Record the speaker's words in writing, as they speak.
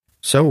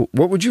So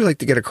what would you like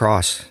to get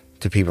across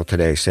to people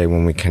today, say,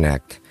 when we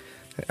connect?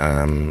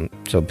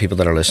 So people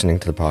that are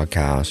listening to the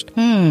podcast,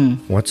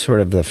 what's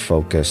sort of the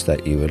focus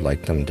that you would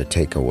like them to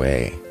take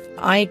away?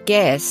 I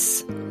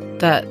guess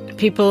that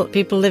people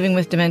living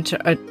with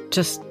dementia are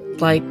just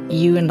like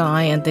you and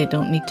I, and they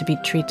don't need to be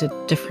treated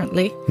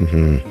differently.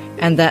 Mm-hmm.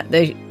 And that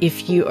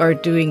if you are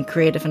doing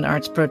creative and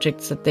arts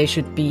projects, that they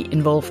should be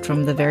involved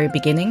from the very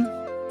beginning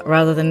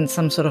rather than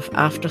some sort of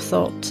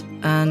afterthought.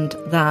 And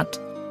that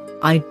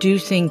I do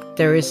think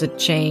there is a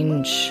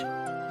change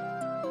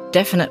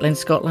definitely in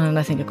Scotland, and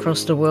I think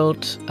across the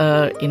world,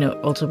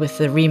 also with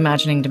the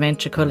Reimagining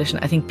Dementia Coalition.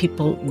 I think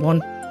people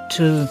want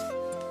to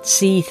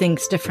see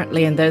things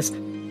differently, and there's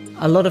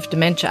a lot of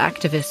dementia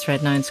activists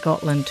right now in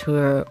Scotland who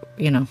are,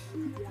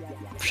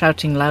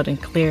 shouting loud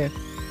and clear.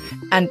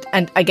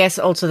 And I guess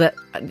also that,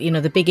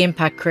 the big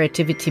impact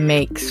creativity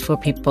makes for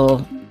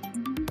people.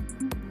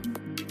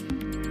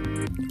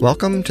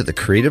 Welcome to the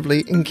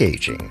Creatively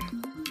Engaging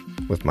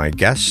with my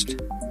guest,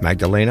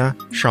 Magdalena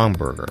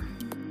Schamberger.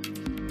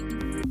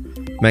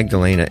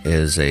 Magdalena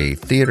is a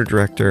theatre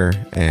director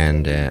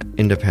and an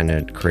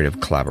independent creative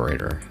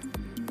collaborator.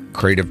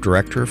 Creative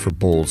director for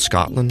Bold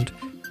Scotland,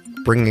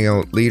 bringing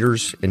out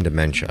leaders in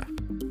dementia.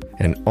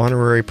 An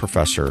honorary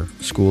professor,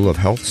 School of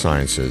Health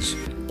Sciences,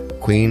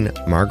 Queen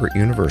Margaret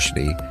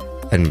University,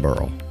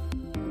 Edinburgh.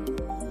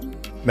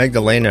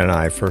 Magdalena and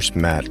I first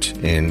met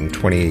in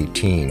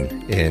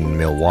 2018 in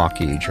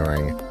Milwaukee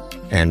during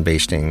Anne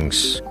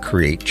Basting's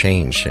Create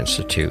Change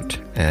Institute,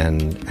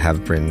 and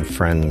have been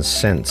friends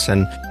since.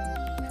 And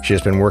she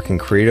has been working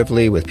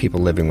creatively with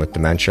people living with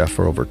dementia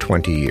for over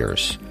 20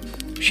 years.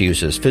 She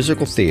uses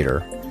physical theatre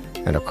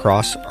and a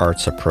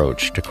cross-arts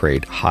approach to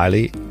create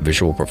highly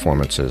visual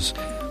performances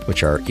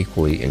which are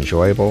equally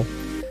enjoyable,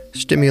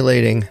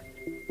 stimulating,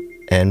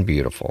 and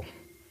beautiful.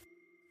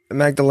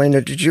 Magdalena,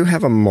 did you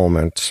have a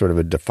moment, sort of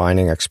a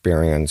defining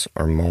experience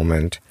or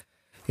moment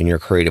in your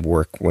creative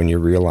work when you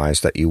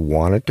realized that you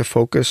wanted to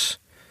focus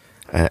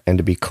and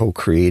to be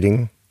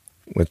co-creating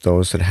with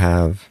those that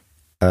have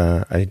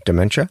a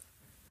dementia?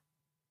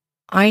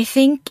 I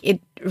think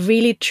it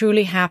really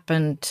truly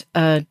happened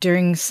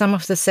during some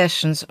of the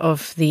sessions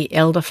of the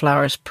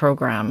Elderflowers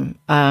program.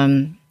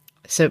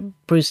 So,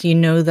 Bruce, you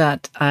know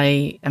that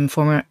I am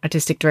former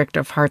artistic director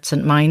of Hearts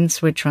and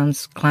Minds, which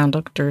runs Clown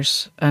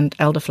Doctors and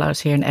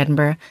Elderflowers here in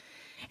Edinburgh.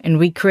 And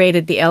we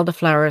created the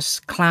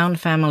Elderflowers Clown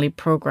Family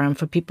program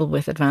for people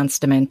with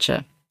advanced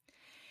dementia.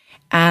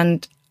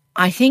 And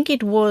I think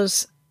it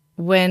was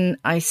when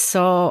I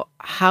saw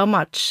how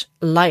much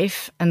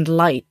life and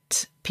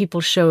light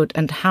people showed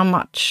and how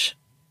much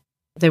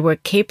they were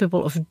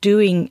capable of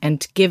doing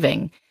and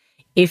giving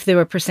if they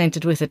were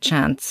presented with a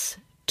chance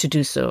to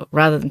do so,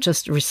 rather than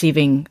just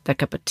receiving the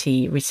cup of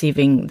tea,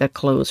 receiving the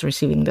clothes,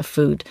 receiving the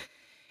food.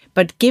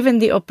 But given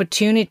the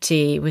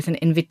opportunity with an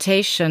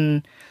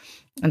invitation,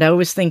 and I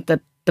always think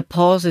that the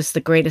pause is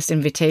the greatest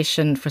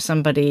invitation for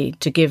somebody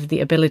to give the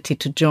ability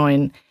to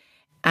join,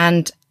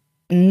 and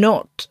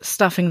not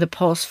stuffing the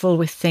pause full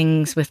with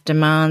things, with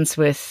demands,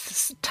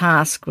 with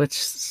tasks, with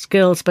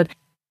skills. But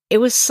it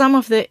was some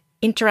of the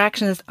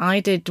interactions I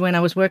did when I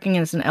was working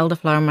as an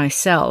elderflower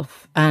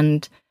myself,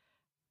 and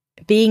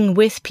being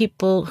with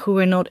people who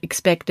were not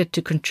expected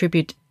to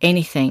contribute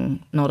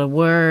anything, not a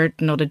word,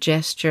 not a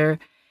gesture,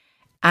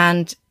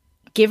 and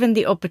given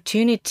the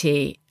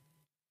opportunity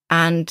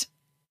and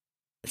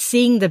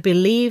seeing the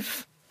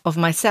belief of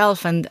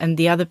myself and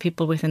the other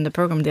people within the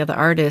program, the other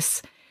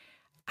artists,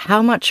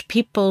 how much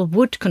people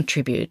would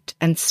contribute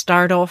and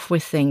start off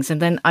with things.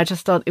 And then I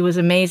just thought it was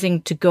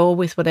amazing to go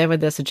with whatever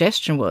the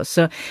suggestion was.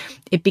 So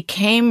it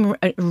became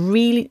a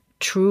really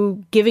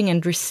true giving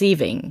and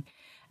receiving.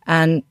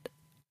 And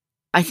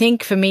I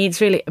think for me, it's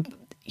really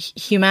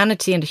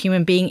humanity, and a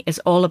human being is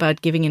all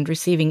about giving and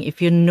receiving.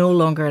 If you're no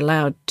longer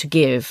allowed to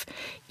give,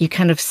 you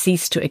kind of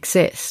cease to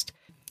exist.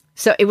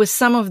 So it was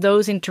some of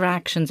those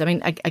interactions. I mean,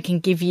 I can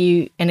give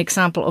you an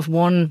example of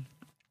one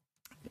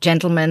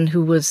gentleman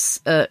who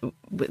was with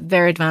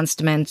very advanced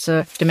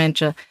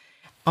dementia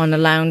on a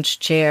lounge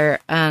chair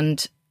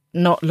and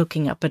not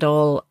looking up at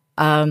all.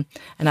 And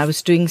I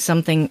was doing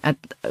something at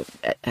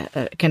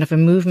kind of a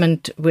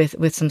movement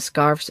with some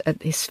scarves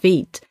at his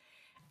feet.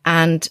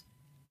 And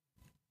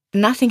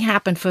nothing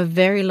happened for a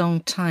very long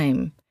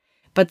time.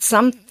 But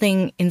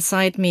something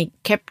inside me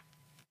kept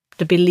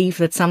the belief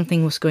that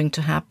something was going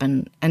to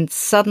happen. And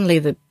suddenly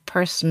the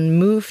person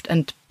moved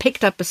and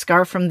picked up a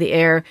scarf from the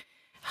air,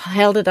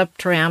 held it up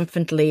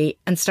triumphantly,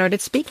 and started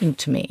speaking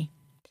to me.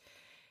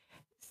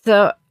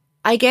 So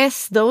I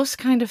guess those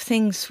kind of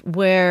things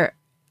where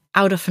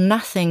out of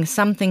nothing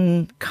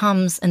something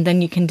comes and then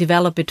you can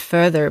develop it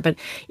further. But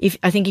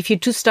I think if you're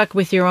too stuck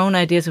with your own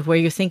ideas of where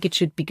you think it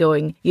should be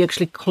going, you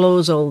actually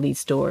close all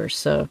these doors.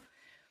 So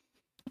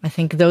I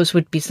think those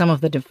would be some of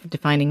the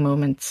defining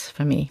moments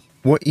for me.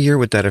 What year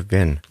would that have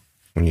been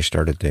when you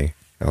started the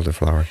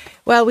Elderflower?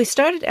 Well, we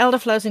started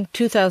Elderflowers in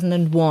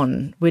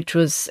 2001, which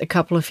was a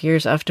couple of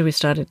years after we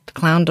started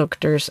Clown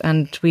Doctors.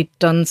 And we'd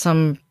done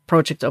some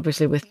projects,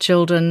 obviously, with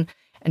children.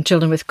 and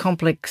children with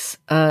complex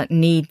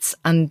needs,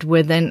 and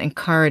were then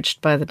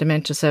encouraged by the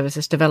Dementia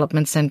Services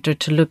Development Centre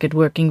to look at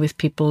working with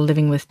people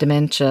living with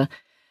dementia.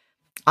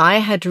 I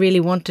had really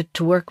wanted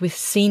to work with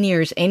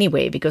seniors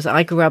anyway, because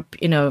I grew up,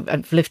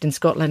 I've lived in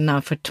Scotland now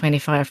for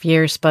 25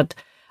 years, but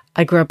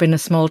I grew up in a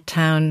small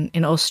town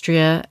in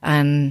Austria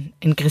and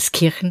in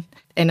Grieskirchen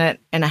in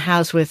a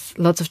house with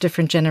lots of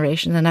different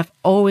generations. And I've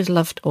always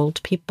loved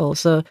old people.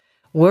 So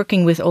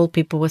working with old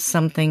people was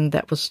something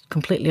that was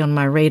completely on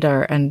my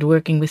radar, and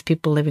working with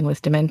people living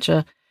with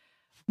dementia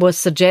was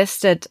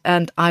suggested.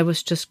 And I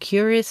was just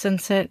curious and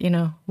said,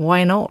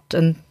 why not?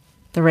 And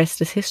the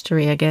rest is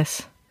history, I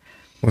guess.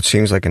 Well, it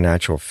seems like a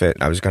natural fit.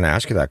 I was going to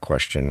ask you that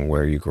question,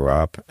 where you grew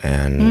up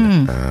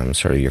and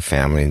sort of your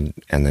family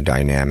and the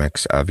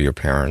dynamics of your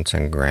parents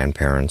and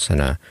grandparents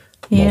and a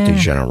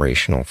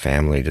multi-generational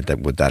family.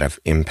 Would that have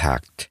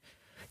impact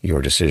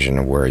your decision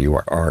of where you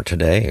are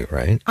today,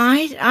 right?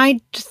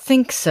 I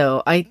think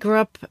so. I grew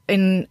up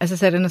as I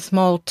said, in a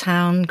small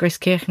town,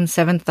 Grieskirchen,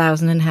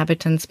 7,000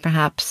 inhabitants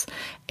perhaps,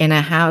 in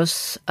a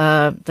house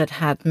that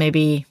had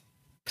maybe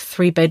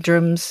 3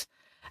 bedrooms.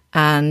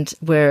 And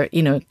where,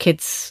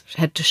 kids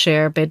had to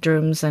share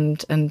bedrooms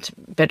and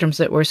bedrooms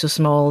that were so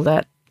small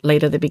that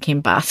later they became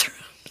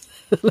bathrooms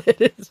at a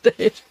later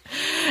stage.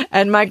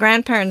 And my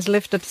grandparents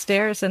lived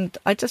upstairs, and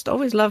I just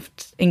always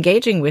loved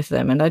engaging with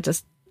them. And I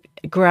just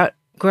grew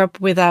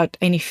up without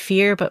any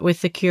fear, but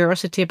with the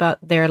curiosity about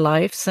their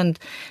lives and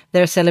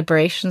their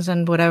celebrations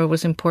and whatever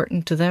was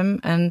important to them.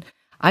 And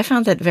I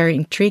found that very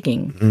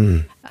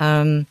intriguing.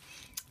 And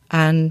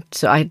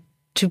so I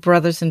 2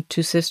 brothers and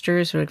 2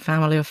 sisters, or a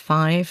family of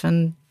 5,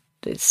 and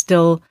it's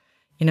still,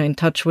 in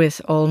touch with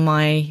all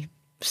my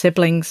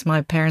siblings.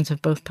 My parents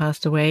have both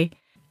passed away.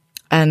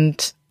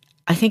 And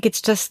I think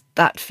it's just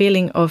that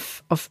feeling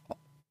of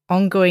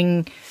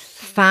ongoing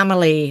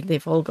family.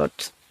 They've all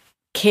got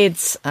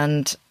kids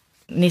and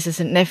nieces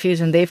and nephews,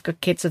 and they've got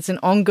kids. It's an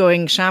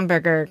ongoing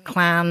Schamberger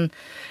clan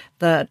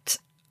that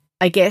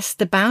I guess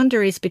the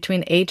boundaries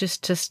between ages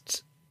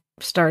just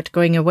start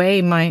going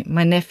away. My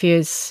nephew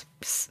is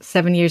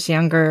 7 years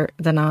younger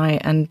than I,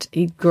 and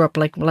he grew up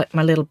like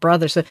my little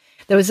brother. So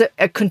there was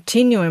a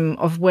continuum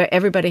of where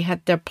everybody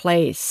had their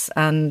place,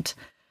 and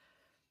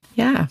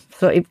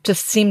so it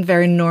just seemed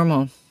very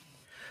normal.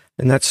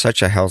 And that's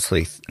such a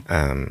healthy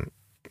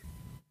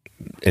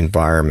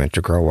environment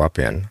to grow up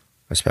in,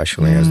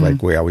 especially as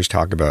like we always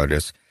talk about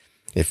is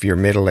if you're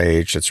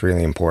middle-aged, it's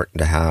really important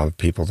to have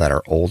people that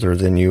are older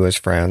than you as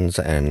friends,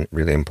 and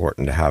really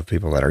important to have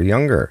people that are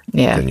younger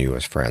than you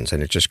as friends.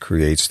 And it just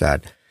creates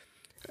that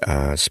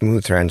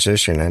smooth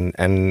transition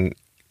and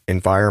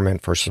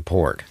environment for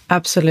support.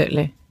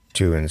 Absolutely.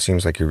 Too. And it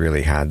seems like you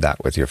really had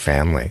that with your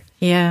family.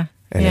 Yeah.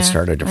 And it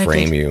started to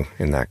frame you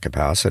in that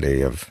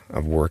capacity of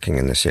working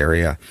in this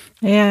area.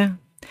 Yeah.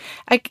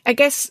 I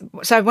guess,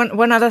 so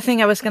one other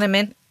thing I was going to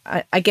mention,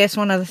 I guess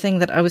one other thing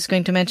that I was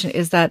going to mention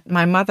is that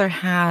my mother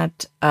had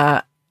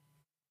an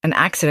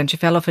accident. She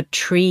fell off a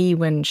tree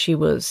when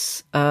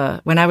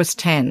I was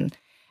 10.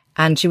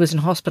 And she was in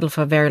hospital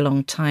for a very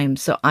long time.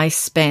 So I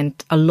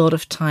spent a lot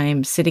of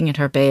time sitting at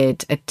her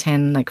bed at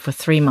 10, like for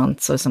 3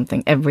 months or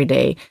something, every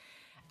day.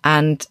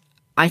 And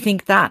I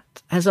think that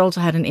has also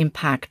had an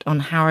impact on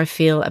how I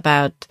feel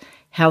about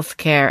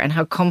healthcare and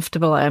how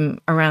comfortable I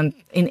am around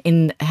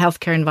in a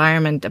healthcare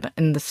environment,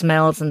 and the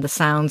smells and the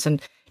sounds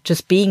and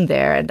just being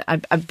there. And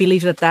I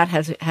believe that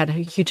has had a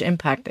huge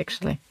impact,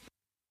 actually.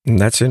 And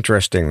that's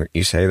interesting that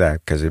you say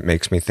that, because it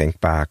makes me think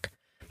back.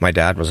 My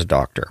dad was a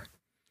doctor.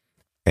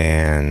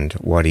 And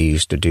what he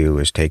used to do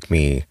is I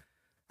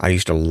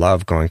used to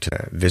love going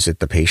to visit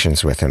the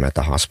patients with him at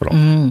the hospital.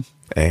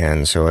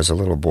 And so as a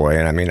little boy,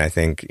 and I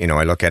think,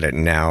 I look at it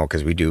now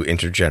because we do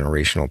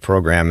intergenerational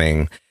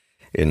programming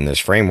in this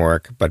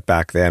framework. But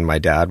back then, my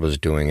dad was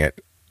doing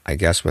it, I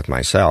guess, with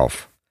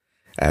myself,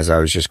 as I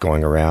was just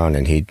going around,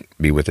 and he'd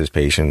be with his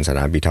patients and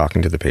I'd be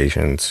talking to the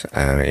patients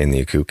in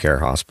the acute care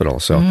hospital.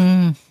 So,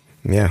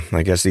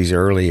 I guess these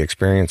early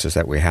experiences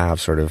that we have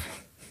sort of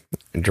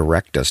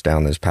direct us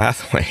down this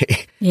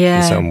pathway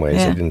in some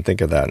ways. I didn't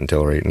think of that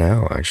until right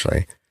now,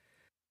 actually.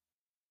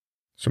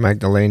 So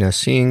Magdalena,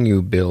 seeing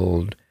you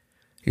build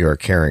your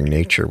caring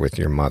nature with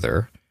your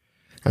mother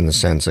and the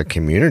sense of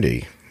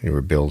community you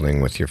were building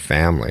with your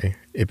family,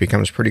 it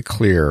becomes pretty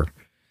clear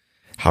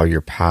how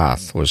your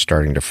path was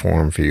starting to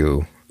form for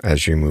you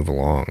as you move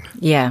along.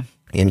 Yeah.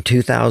 In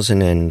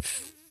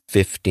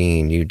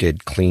 2015, you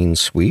did Clean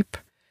Sweep,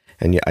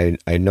 and I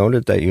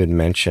noted that you had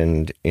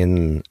mentioned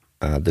in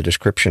the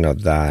description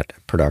of that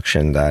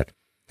production that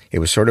it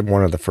was sort of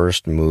one of the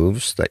first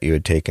moves that you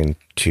had taken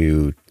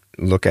to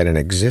look at an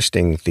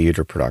existing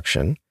theater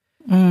production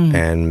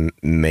and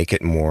make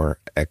it more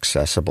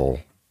accessible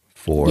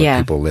for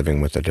people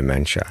living with a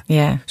dementia.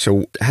 Yeah.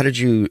 So how did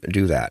you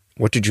do that?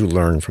 What did you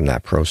learn from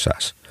that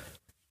process?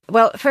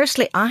 Well,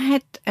 firstly, I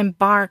had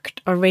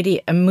embarked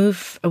already a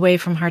move away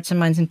from Hearts and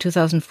Minds in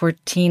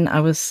 2014. I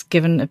was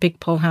given a big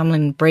Paul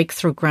Hamlin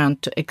breakthrough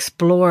grant to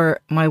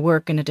explore my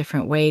work in a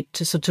different way,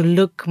 to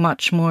look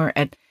much more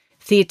at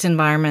theatre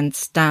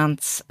environments,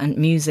 dance and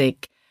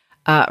music,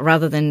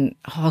 rather than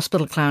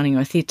hospital clowning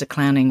or theatre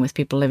clowning with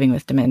people living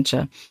with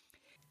dementia.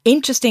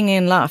 Interestingly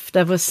enough,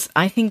 there was,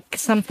 I think,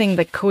 something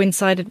that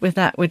coincided with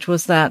that, which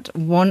was that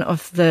one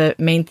of the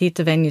main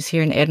theatre venues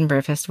here in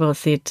Edinburgh, Festival of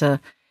Theatre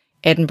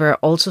Edinburgh,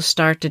 also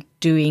started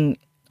doing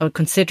or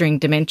considering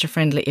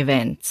dementia-friendly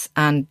events.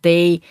 And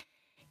they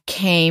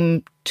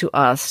came to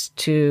us,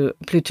 to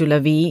Plus la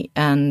Vie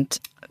and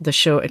the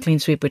show A Clean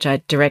Sweep, which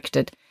I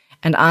directed,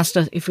 and asked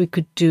us if we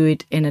could do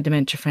it in a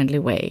dementia-friendly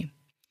way.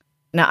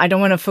 Now, I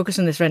don't want to focus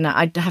on this right now.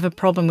 I have a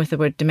problem with the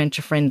word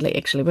dementia-friendly,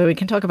 actually, but we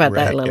can talk about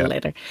that a little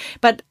later.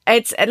 But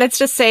let's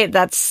just say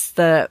that's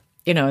the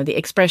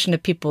expression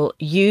that people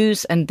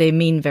use, and they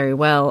mean very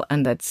well,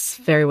 and that's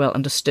very well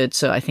understood.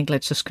 So I think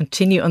let's just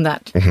continue on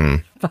that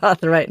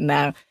path right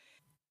now.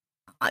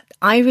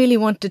 I really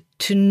wanted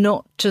to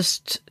not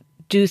just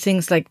do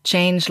things like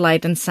change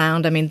light and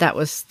sound. I mean, that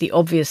was the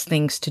obvious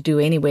things to do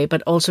anyway,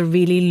 but also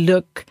really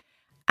look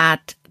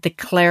at the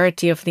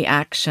clarity of the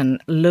action,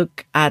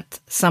 look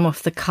at some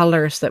of the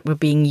colors that were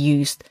being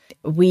used.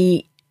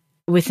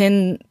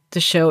 Within the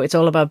show, it's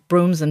all about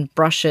brooms and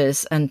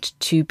brushes and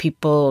two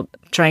people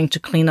trying to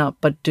clean up,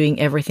 but doing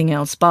everything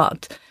else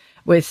but,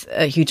 with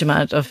a huge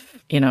amount of,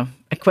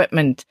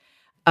 equipment.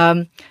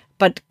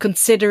 But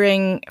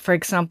considering, for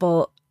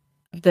example,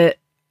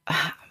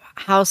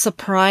 how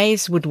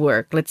surprise would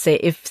work, let's say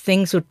if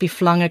things would be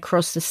flung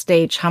across the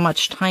stage, how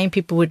much time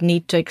people would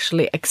need to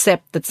actually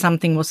accept that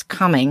something was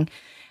coming,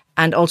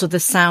 and also the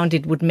sound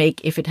it would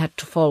make if it had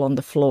to fall on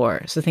the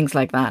floor. So things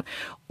like that.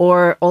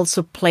 Or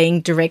also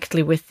playing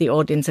directly with the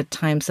audience at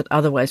times that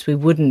otherwise we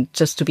wouldn't,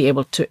 just to be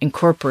able to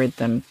incorporate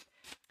them.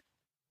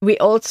 We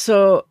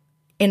also,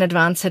 in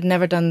advance, had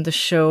never done the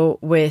show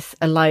with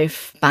a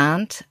live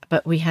band,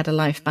 but we had a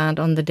live band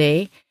on the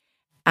day.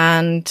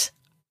 And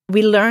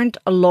we learned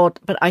a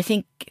lot, but I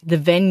think the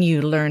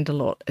venue learned a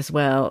lot as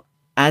well,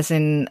 as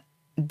in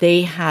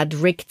they had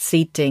rigged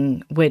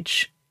seating,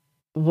 which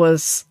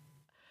was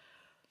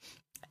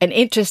an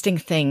interesting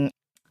thing.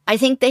 I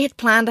think they had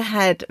planned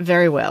ahead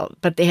very well,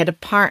 but they had a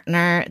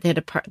partner,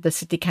 the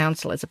city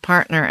council as a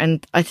partner,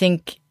 and I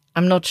think,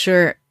 I'm not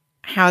sure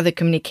how the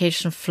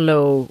communication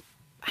flow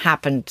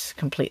happened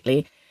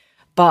completely,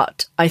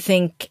 but I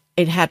think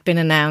it had been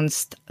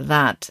announced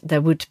that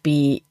there would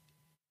be,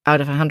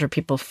 out of 100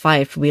 people,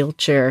 5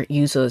 wheelchair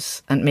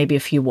users and maybe a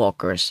few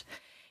walkers.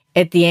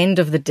 At the end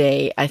of the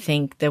day, I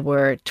think there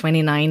were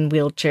 29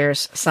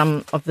 wheelchairs,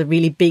 some of the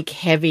really big,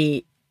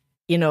 heavy,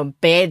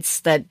 beds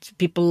that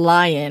people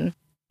lie in.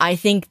 I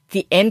think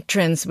the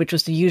entrance, which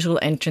was the usual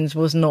entrance,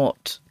 was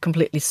not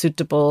completely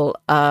suitable,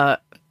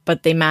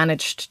 but they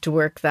managed to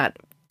work that.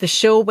 The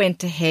show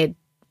went ahead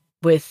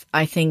with,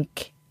 I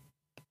think,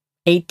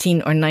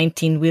 18 or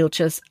 19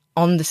 wheelchairs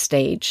on the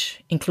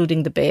stage,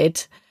 including the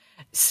bed.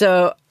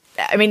 So,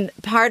 I mean,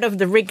 part of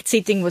the rigged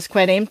seating was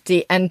quite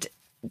empty, and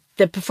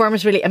the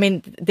performers really,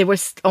 they were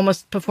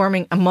almost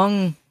performing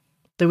among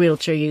the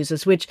wheelchair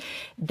users, which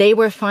they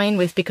were fine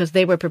with because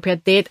they were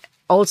prepared. They'd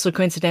also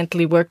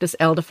coincidentally worked as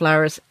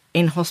elderflowers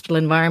in hospital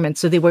environments,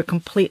 so they were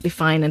completely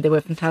fine and they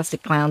were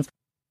fantastic clowns.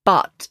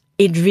 But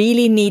it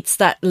really needs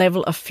that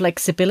level of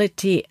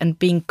flexibility and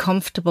being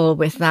comfortable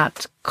with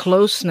that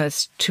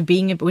closeness to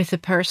being with a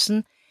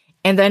person.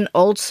 And then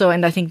also,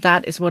 and I think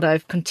that is what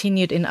I've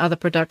continued in other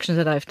productions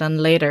that I've done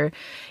later,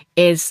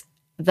 is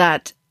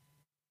that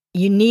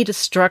you need a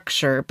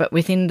structure, but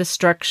within the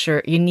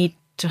structure, you need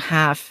to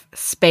have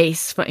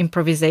space for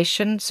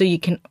improvisation so you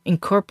can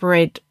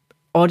incorporate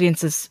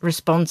audiences'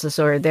 responses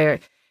or their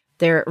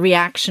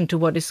reaction to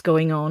what is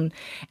going on.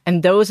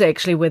 And those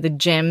actually where the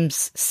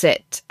gems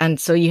sit. And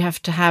so you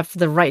have to have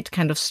the right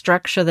kind of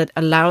structure that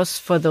allows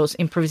for those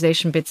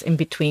improvisation bits in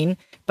between,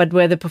 but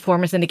where the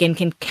performers then again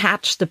can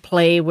catch the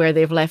play where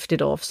they've left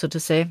it off, so to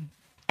say.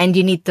 And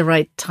you need the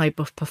right type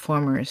of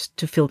performers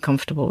to feel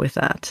comfortable with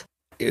that.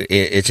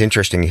 It's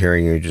interesting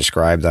hearing you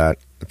describe that,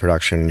 the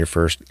production, your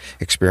first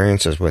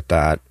experiences with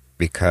that,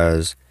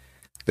 because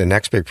the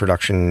next big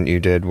production you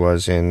did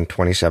was in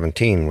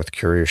 2017 with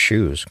Curious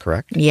Shoes,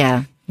 correct?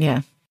 Yeah.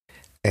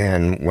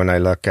 And when I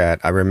look at,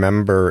 I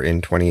remember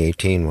in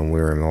 2018 when we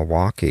were in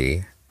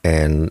Milwaukee,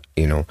 and,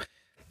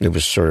 it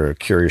was sort of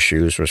Curious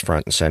Shoes was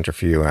front and center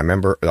for you. And I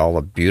remember all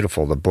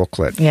the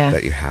booklet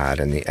that you had,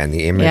 and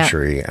the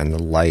imagery and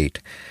the light,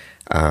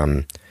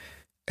 and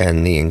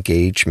the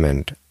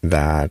engagement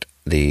that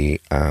the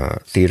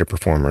theater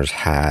performers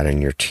had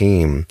and your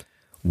team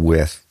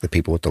with the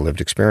people with the lived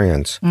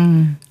experience.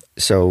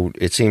 So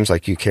it seems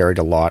like you carried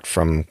a lot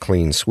from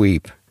Clean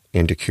Sweep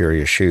into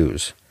Curious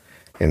Shoes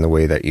in the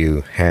way that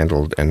you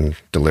handled and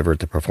delivered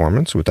the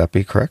performance. Would that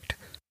be correct?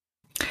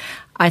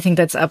 I think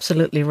that's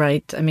absolutely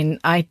right. I mean,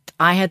 I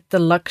had the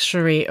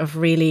luxury of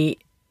really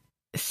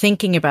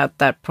thinking about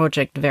that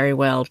project very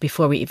well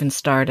before we even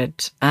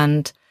started.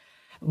 And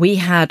we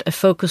had a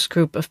focus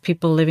group of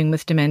people living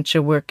with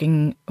dementia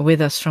working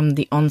with us from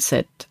the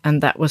onset.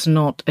 And that was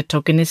not a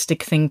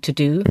tokenistic thing to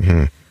do.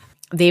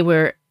 Mm-hmm. They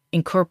were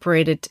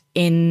incorporated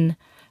in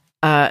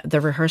the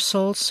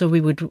rehearsals. So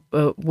we would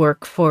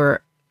work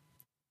for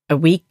a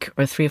week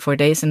or 3 or 4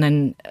 days and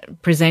then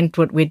present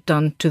what we'd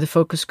done to the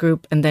focus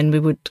group. And then we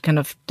would kind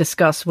of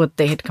discuss what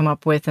they had come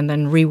up with and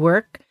then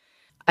rework.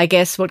 I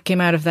guess what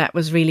came out of that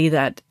was really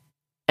that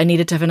I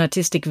needed to have an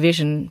artistic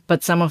vision,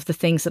 but some of the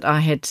things that I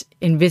had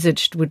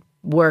envisaged would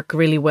work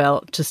really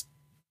well. Just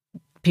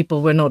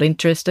people were not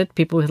interested.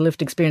 People with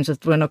lived experiences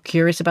were not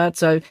curious about.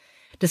 So I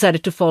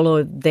decided to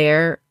follow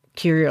their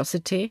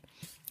curiosity.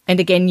 And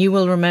again, you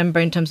will remember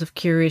in terms of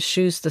Curious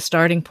Shoes, the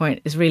starting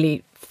point is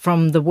really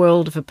from the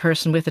world of a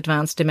person with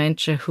advanced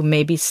dementia who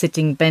may be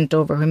sitting bent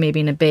over, who may be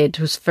in a bed,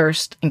 whose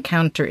first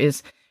encounter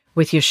is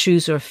with your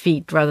shoes or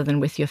feet rather than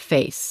with your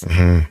face.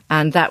 Mm-hmm.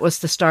 And that was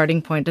the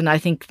starting point. And I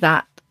think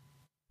that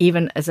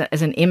even as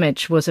an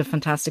image was a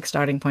fantastic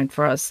starting point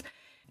for us.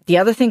 The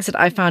other things that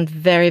I found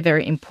very,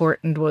 very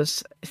important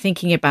was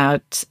thinking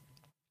about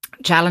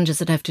challenges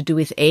that have to do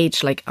with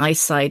age, like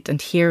eyesight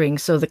and hearing.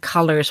 So the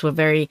colors were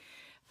very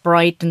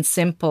bright and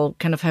simple,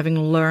 kind of having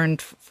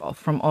learned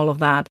from all of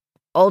that.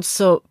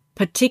 Also,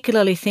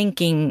 particularly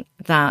thinking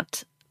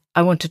that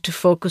I wanted to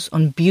focus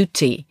on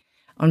beauty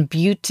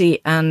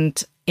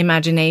and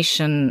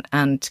imagination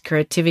and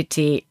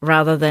creativity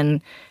rather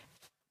than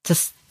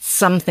just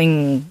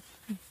something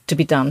to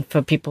be done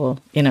for people,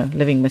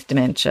 living with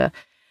dementia.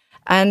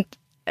 And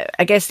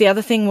I guess the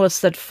other thing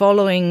was that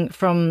following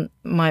from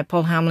my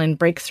Paul Hamlin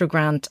Breakthrough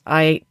Grant,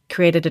 I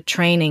created a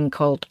training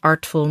called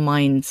Artful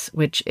Minds,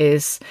 which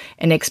is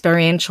an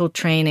experiential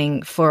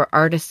training for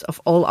artists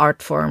of all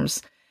art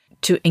forms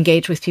to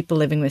engage with people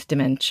living with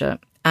dementia.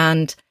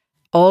 And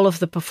all of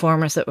the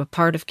performers that were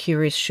part of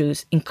Curious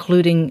Shoes,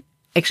 including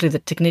actually the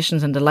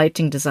technicians and the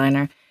lighting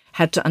designer,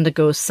 had to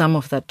undergo some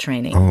of that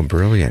training. Oh,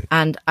 brilliant.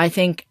 And I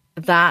think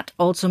that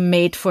also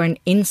made for an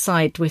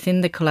insight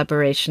within the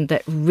collaboration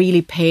that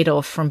really paid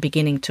off from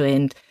beginning to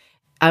end.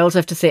 I also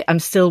have to say I'm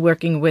still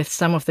working with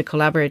some of the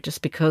collaborators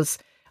because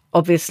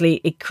obviously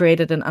it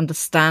created an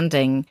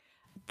understanding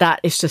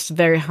that is just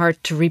very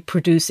hard to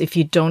reproduce if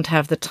you don't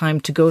have the time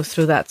to go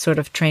through that sort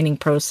of training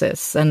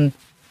process. And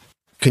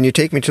can you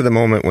take me to the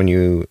moment when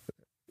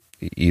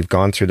you've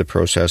gone through the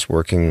process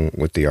working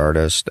with the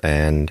artist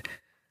and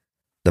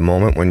the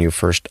moment when you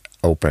first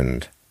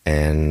opened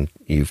and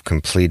you've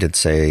completed,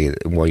 you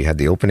had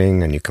the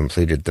opening and you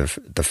completed the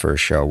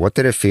first show. What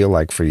did it feel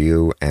like for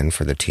you and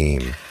for the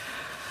team?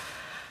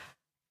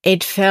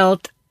 It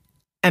felt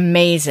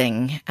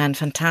amazing and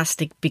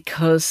fantastic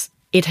because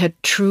it had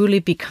truly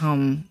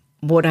become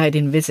what I'd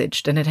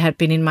envisaged, and it had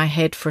been in my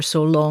head for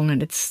so long,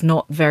 and it's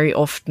not very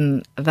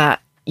often that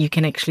you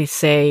can actually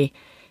say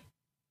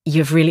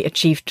you've really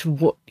achieved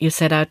what you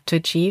set out to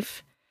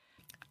achieve.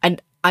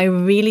 And I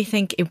really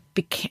think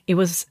it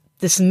was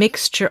this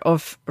mixture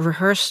of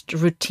rehearsed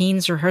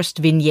routines, rehearsed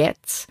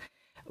vignettes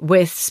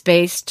with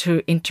space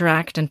to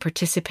interact and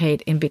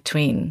participate in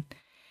between.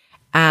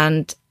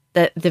 And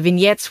the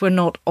vignettes were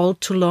not all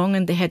too long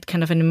and they had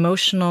kind of an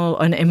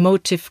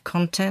emotive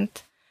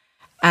content.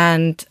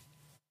 And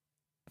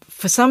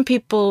for some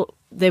people,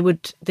 they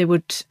would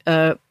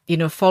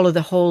follow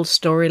the whole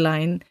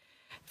storyline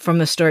from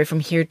the story from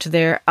here to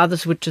there.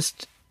 Others would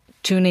just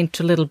tune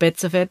into little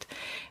bits of it.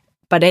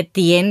 But at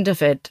the end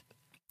of it,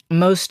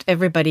 most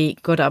everybody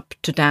got up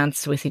to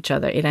dance with each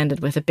other. It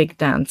ended with a big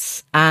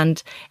dance.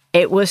 And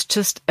it was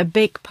just a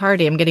big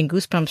party. I'm getting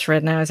goosebumps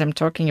right now as I'm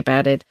talking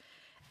about it.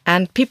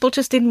 And people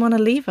just didn't want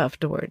to leave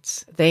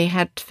afterwards. They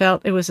had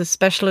felt it was a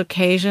special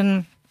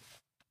occasion.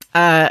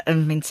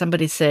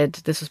 Somebody said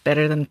this was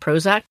better than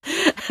Prozac.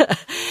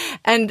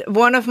 And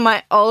one of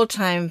my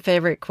all-time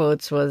favorite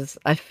quotes was,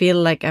 "I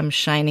feel like I'm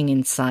shining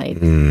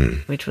inside,"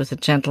 which was a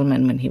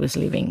gentleman when he was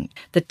leaving.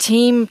 The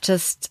team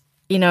just,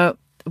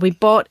 we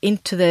bought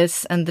into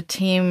this and the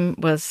team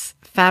was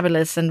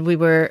fabulous and we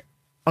were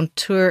on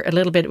tour a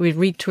little bit. We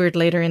retoured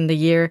later in the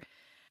year.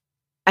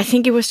 I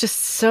think it was just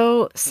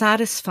so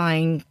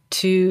satisfying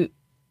to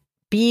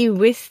be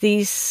with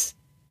these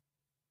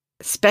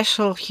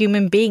special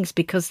human beings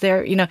because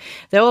they're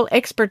all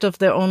experts of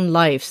their own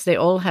lives. They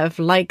all have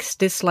likes,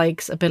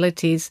 dislikes,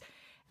 abilities.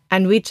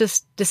 And we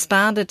just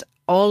disbanded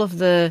all of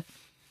the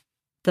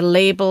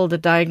label, the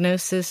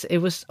diagnosis. It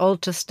was all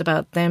just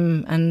about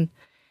them. And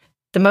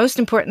the most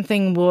important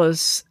thing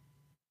was,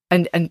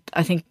 and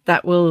I think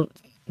that will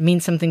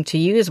mean something to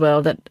you as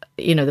well, that,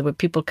 there were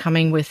people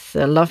coming with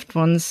loved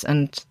ones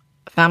and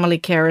family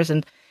carers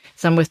and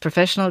some with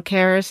professional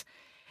carers,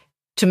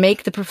 to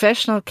make the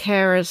professional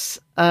carers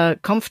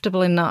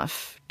comfortable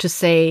enough to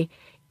say,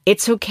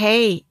 it's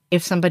okay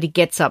if somebody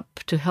gets up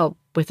to help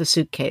with a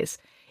suitcase.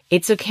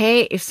 It's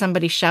okay if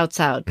somebody shouts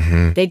out.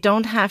 Mm-hmm. They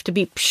don't have to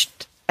be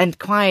psht and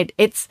quiet.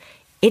 It's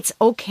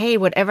okay,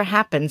 whatever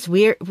happens.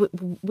 We've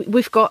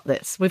got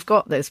this. We've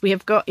got this. We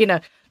have got, we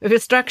have a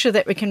structure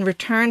that we can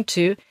return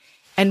to,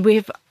 and we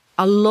have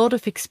a lot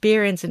of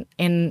experience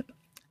in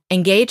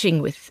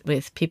engaging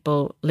with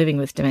people living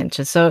with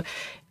dementia. So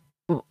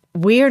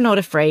we're not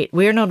afraid.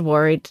 We're not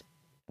worried.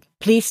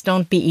 Please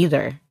don't be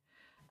either.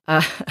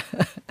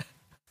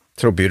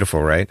 So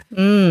beautiful, right?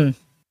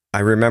 I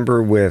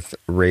remember with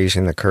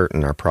Raising the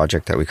Curtain, our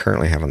project that we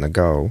currently have on the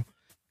go,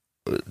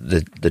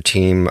 the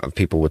team of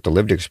people with the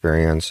lived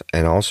experience,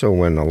 and also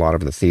when a lot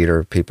of the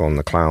theater people and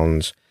the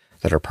clowns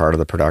that are part of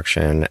the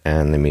production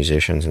and the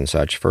musicians and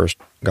such first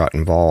got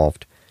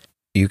involved,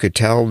 you could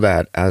tell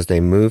that as they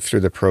moved through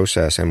the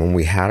process, and when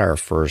we had our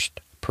first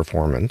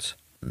performance,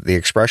 the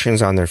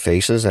expressions on their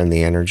faces and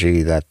the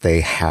energy that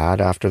they had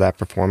after that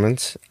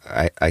performance,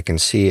 I can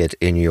see it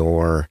in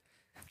your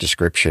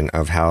description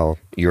of how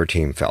your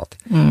team felt.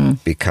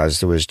 Because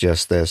there was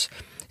just this,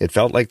 it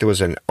felt like there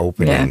was an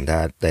opening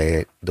that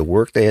the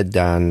work they had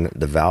done,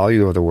 the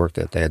value of the work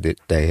that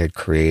they had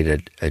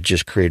created, it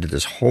just created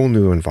this whole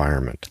new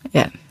environment.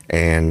 Yeah.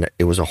 And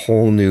it was a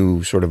whole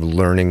new sort of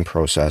learning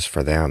process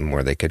for them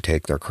where they could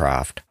take their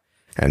craft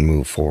and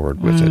move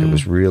forward with it. It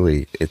was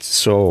really, it's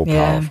so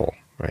powerful,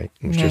 right?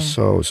 It was just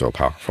so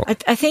powerful.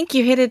 I think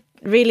you hit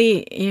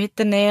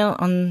the nail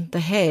on the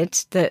head,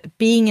 that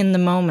being in the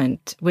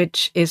moment,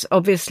 which is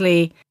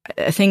obviously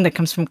a thing that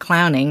comes from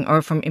clowning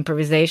or from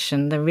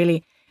improvisation,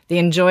 the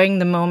enjoying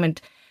the moment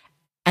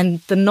and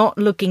the not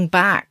looking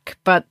back,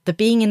 but the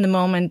being in the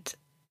moment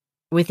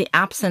with the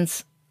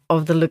absence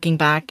of the looking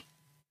back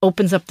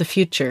opens up the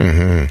future.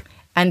 Mm-hmm.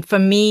 And for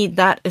me,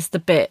 that is the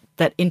bit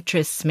that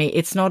interests me.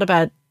 It's not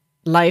about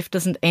life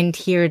doesn't end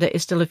here. There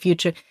is still a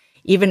future,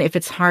 even if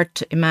it's hard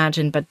to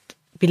imagine, but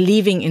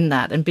believing in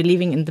that and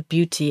believing in the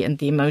beauty and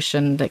the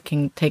emotion that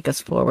can take us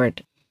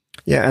forward.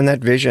 Yeah, and that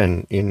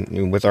vision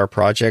with our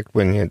project,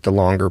 when the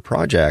longer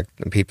project,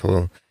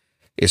 people,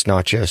 it's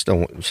not just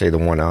say the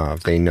one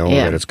of. They know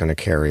that it's going to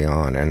carry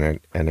on, and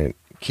it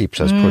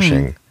keeps us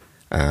pushing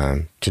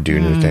to do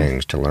new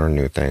things, to learn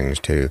new things,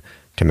 to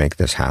make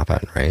this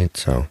happen, right?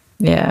 So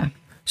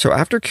So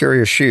after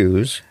Curious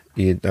Shoes,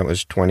 that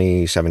was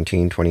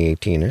 2017,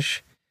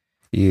 2018-ish,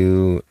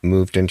 you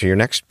moved into your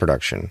next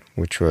production,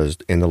 which was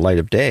In the Light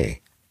of Day.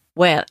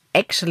 Well,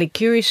 actually,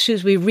 Curious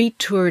Shoes, we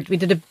retoured. We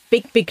did a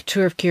big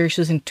tour of Curious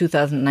Shoes in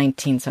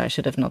 2019, so I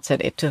should have not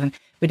said it.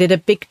 We did a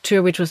big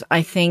tour, which was,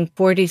 I think,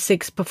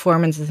 46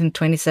 performances in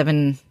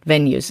 27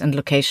 venues and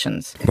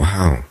locations.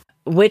 Wow.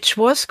 Which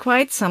was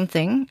quite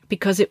something,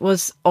 because it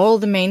was all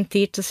the main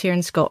theatres here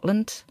in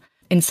Scotland.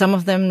 In some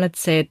of them, let's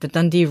say at the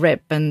Dundee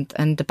Rip and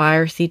the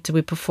Byre Theatre,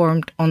 we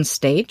performed on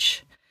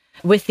stage,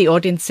 with the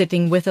audience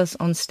sitting with us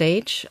on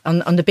stage,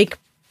 on the big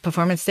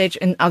performance stage.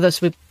 In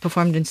others, we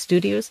performed in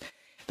studios.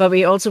 But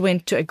we also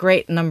went to a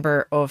great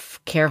number of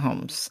care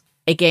homes.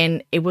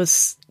 Again, it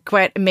was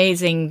quite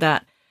amazing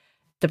that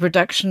the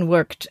production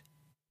worked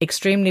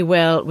extremely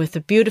well with a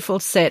beautiful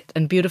set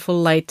and beautiful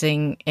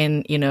lighting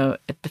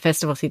at the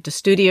Festival Theatre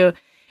studio,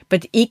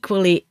 but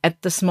equally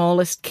at the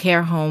smallest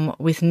care home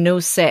with no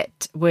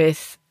set,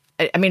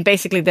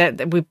 basically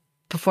that we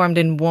performed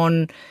in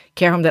one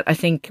care home that I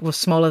think was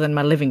smaller than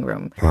my living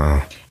room.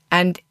 Wow.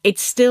 And it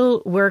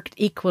still worked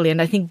equally.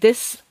 And I think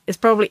this is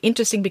probably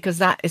interesting, because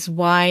that is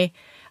why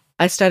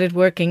I started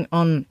working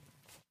on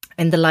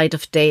In the Light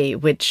of Day,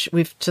 which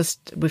we've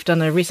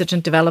done a research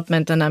and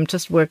development, and I'm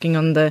just working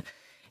on the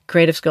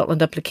Creative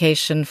Scotland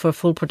application for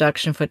full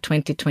production for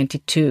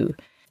 2022.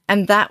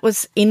 And that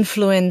was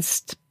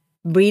influenced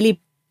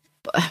really,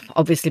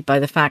 obviously, by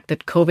the fact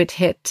that COVID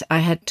hit. I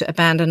had to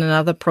abandon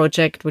another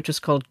project, which was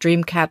called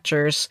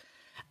Dreamcatchers,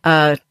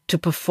 to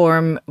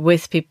perform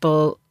with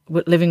people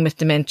living with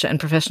dementia and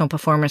professional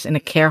performers in a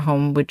care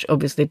home, which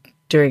obviously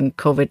during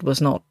COVID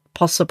was not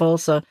possible.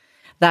 So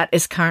that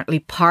is currently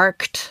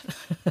parked,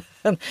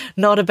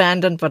 not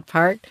abandoned, but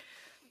parked.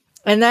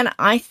 And then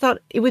I thought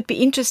it would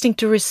be interesting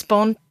to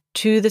respond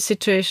to the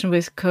situation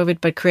with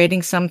COVID by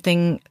creating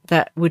something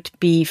that would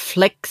be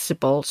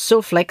flexible,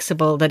 so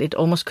flexible that it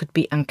almost could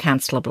be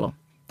uncancelable.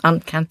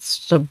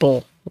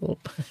 Uncancelable.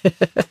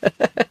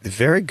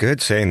 Very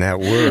good saying that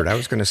word. I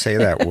was going to say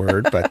that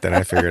word, but then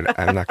I figured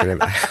I'm not going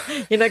to.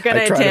 You're not going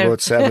to. I tried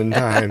about 7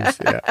 times.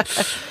 Yeah.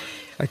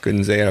 I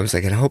couldn't say it. I was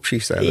like, I hope she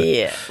said it.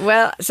 Yeah.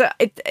 Well, so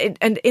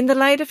and In the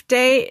Light of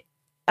Day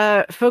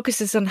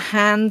focuses on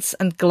hands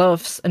and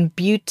gloves and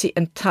beauty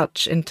and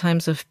touch in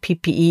times of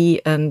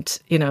PPE and,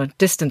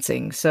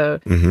 distancing. So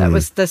that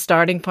was the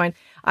starting point.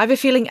 I have a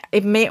feeling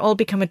it may all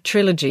become a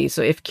trilogy.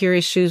 So if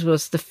Curious Shoes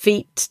was the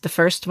feet, the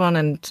first one,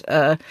 and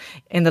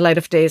In the Light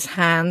of Day is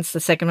hands, the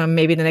second one,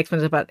 maybe the next one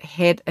is about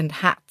head and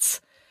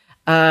hats.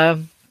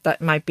 That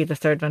might be the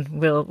third one.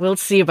 We'll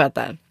see about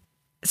that.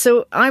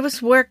 So I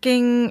was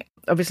working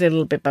obviously a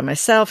little bit by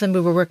myself, and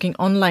we were working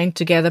online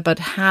together, but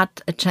had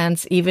a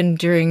chance even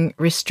during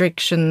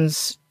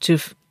restrictions to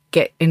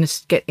get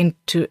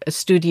into a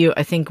studio,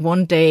 I think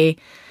one day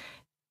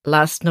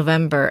last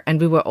November,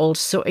 and we were all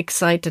so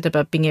excited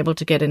about being able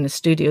to get in a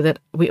studio that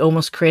we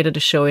almost created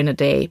a show in a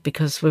day,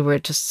 because we were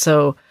just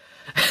so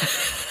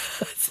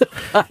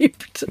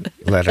hyped.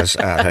 Let us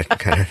at it,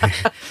 kind of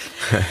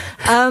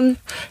thing.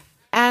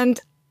 And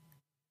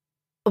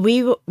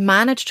we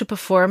managed to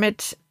perform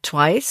it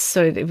twice,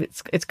 so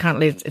it's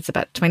currently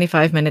about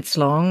 25 minutes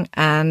long,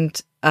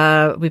 and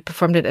we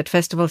performed it at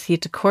Festival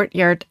Theatre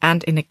Courtyard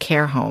and in a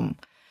care home,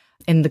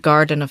 in the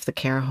garden of the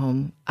care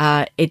home.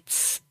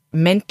 It's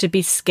meant to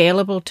be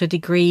scalable to a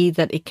degree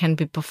that it can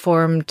be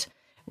performed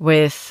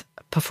with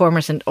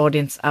performers and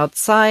audience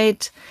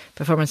outside,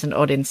 performers and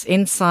audience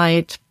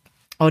inside,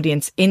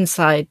 audience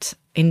inside,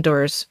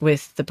 indoors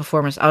with the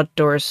performers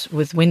outdoors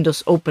with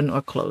windows open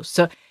or closed.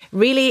 So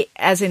really,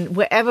 as in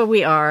wherever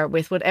we are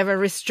with whatever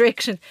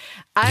restrictions,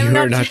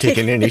 You're not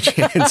taking any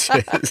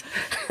chances.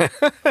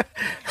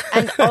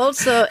 And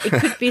also it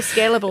could be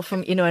scalable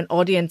from, an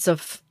audience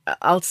of,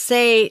 I'll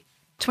say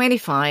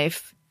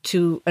 25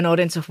 to an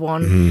audience of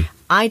one. Mm-hmm.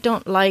 I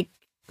don't like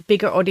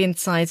bigger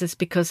audience sizes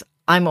because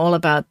I'm all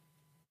about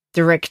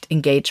direct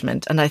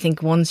engagement. And I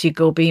think once you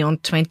go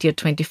beyond 20 or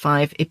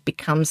 25, it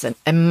becomes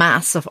a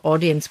massive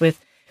audience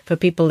for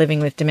people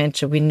living with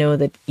dementia. We know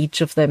that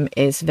each of them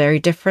is very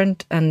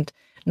different, and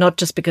not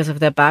just because of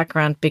their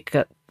background,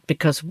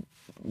 because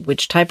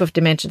which type of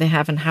dementia they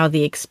have and how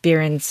they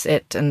experience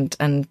it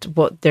and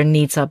what their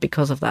needs are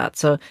because of that.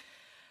 So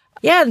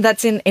yeah,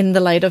 that's in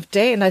the light of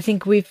day. And I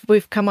think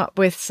we've come up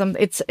with some,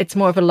 it's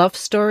more of a love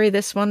story,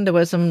 this one. There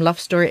was some love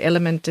story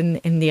element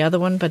in the other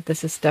one, but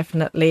this is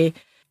definitely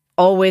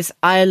always,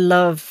 I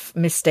love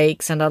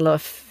mistakes and I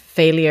love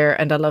failure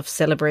and I love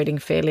celebrating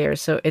failure.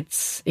 So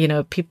it's,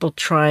 people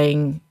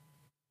trying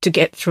to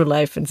get through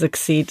life and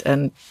succeed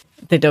and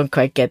they don't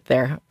quite get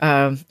there,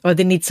 or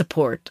they need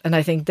support. And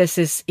I think this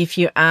is, if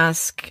you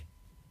ask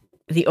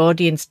the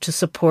audience to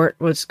support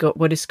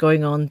what is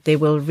going on, they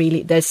will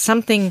really, there's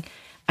something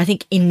I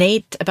think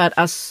innate about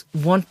us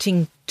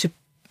wanting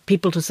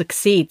people to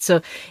succeed.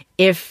 So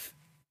if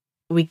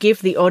we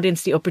give the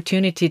audience the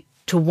opportunity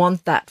to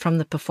want that from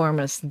the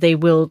performers, they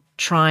will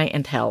try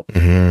and help.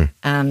 Mm-hmm.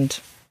 And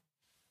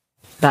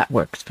that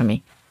works for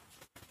me.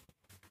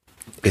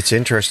 It's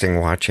interesting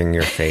watching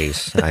your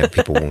face.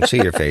 People won't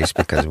see your face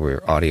because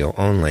we're audio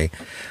only.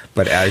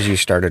 But as you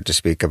started to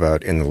speak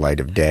about in the light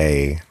of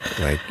day,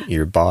 like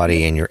your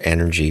body and your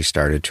energy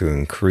started to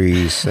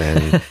increase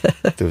and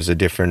there was a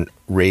different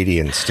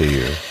radiance to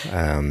you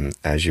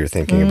as you're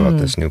thinking about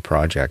this new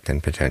project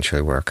and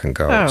potentially where it can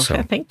go. Oh,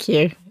 so thank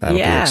you. That'll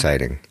be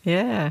exciting.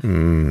 Yeah.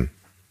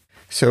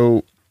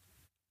 So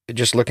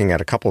just looking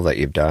at a couple that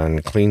you've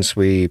done, Clean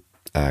Sweep,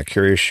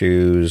 Curious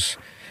Shoes,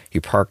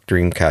 you park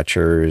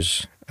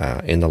Dreamcatchers,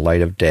 In the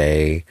Light of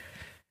Day.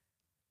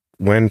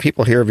 When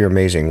people hear of your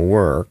amazing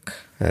work,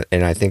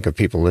 and I think of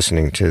people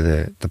listening to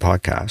the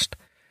podcast,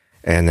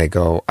 and they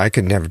go, I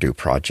could never do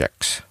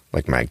projects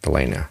like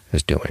Magdalena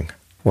is doing.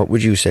 What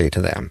would you say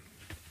to them?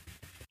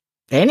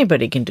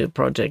 Anybody can do a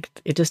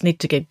project. You just need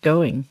to get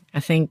going, I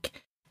think.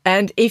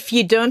 And if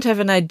you don't have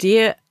an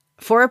idea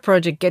for a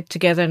project, get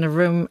together in a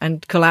room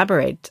and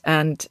collaborate.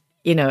 And,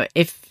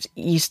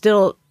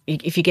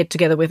 if you get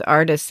together with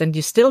artists and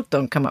you still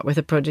don't come up with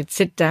a project,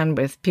 sit down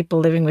with people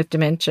living with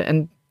dementia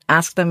and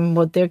ask them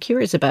what they're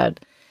curious about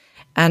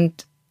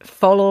and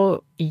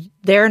follow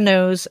their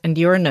nose and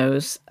your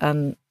nose.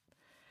 And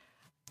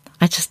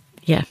I just,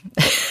 yeah.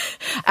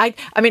 I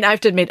mean, I have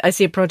to admit, I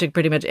see a project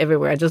pretty much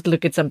everywhere. I just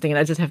look at something and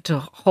I just have to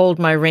hold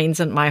my reins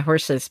and my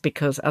horses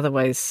because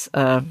otherwise...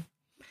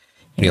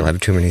 You'll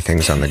have too many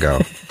things on the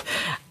go.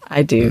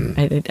 I do.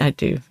 I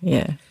do.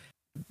 Yeah.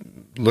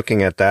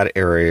 Looking at that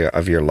area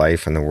of your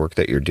life and the work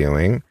that you're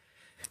doing,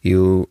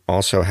 you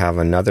also have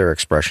another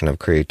expression of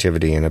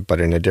creativity in it,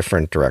 but in a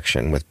different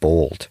direction with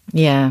Bold.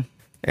 Yeah.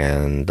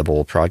 And the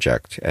Bold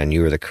Project. And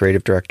you are the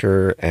creative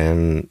director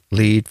and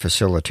lead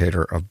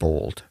facilitator of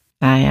Bold.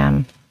 I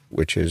am.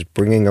 Which is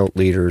bringing out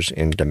leaders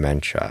in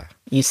dementia.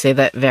 You say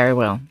that very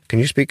well. Can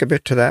you speak a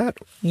bit to that?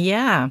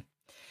 Yeah.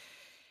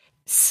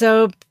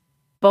 So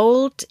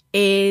Bold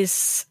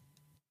is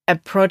a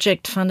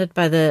project funded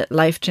by the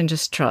Life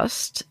Changes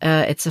Trust.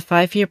 It's a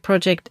 5-year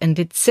project and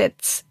it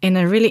sits in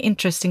a really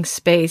interesting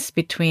space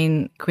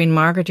between Queen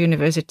Margaret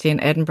University in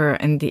Edinburgh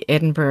and the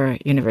Edinburgh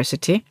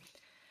University.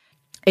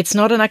 It's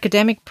not an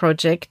academic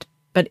project,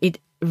 but it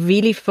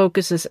really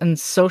focuses on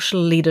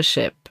social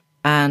leadership,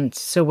 and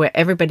so where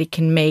everybody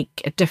can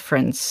make a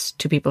difference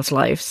to people's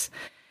lives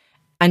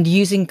and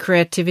using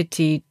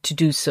creativity to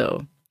do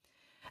so.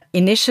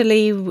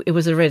 Initially, it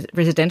was a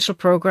residential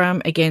program.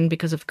 Again,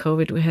 because of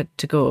COVID, we had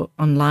to go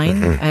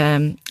online.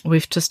 Mm-hmm.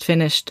 We've just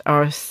finished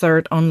our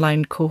 3rd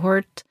online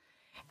cohort,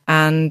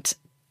 and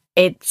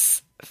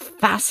it's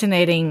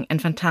fascinating and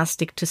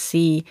fantastic to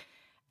see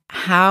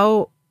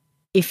how,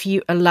 if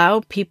you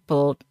allow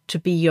people to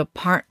be your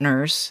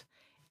partners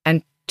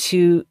and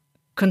to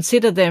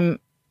consider them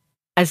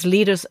as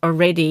leaders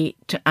already,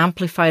 to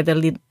amplify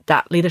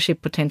that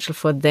leadership potential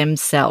for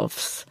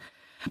themselves.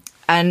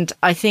 And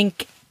I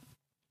think...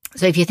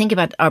 So if you think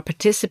about our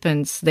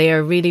participants, they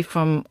are really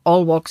from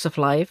all walks of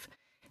life.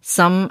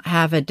 Some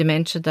have a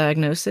dementia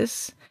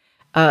diagnosis.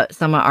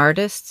 Some are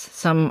artists.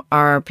 Some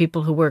are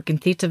people who work in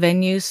theatre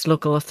venues,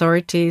 local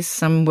authorities.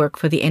 Some work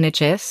for the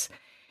NHS.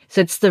 So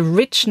it's the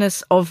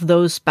richness of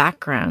those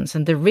backgrounds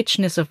and the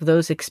richness of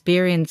those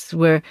experiences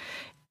where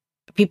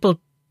people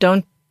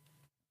don't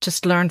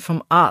just learn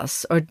from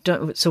us,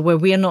 so where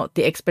we are not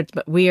the experts,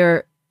 but we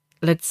are,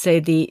 let's say,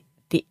 the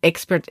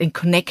expert in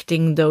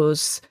connecting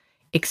those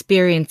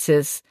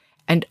experiences,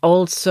 and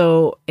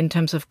also in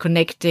terms of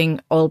connecting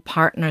all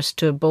partners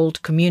to a Bold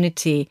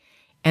community,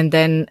 and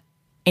then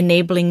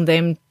enabling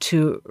them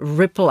to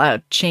ripple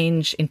out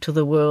change into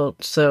the world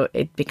so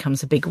it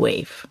becomes a big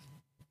wave.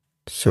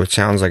 So it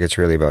sounds like it's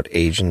really about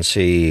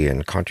agency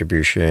and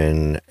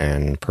contribution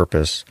and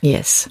purpose.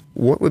 Yes.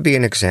 What would be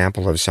an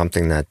example of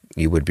something that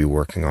you would be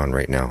working on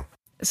right now?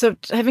 So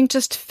having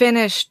just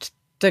finished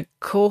the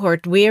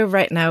cohort, we're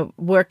right now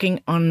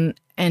working on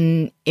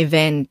an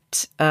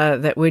event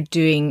that we're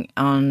doing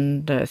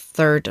on the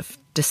 3rd of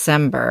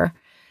December,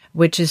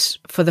 which is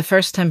for the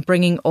first time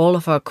bringing all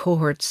of our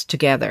cohorts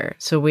together.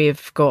 So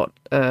we've got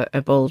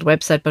a bold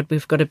website, but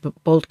we've got a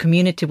bold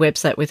community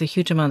website with a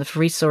huge amount of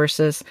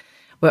resources,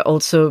 where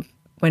also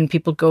when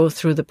people go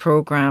through the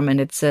program,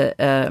 and it's a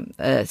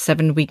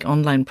 7-week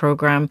online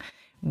program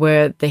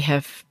where they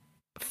have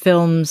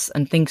films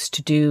and things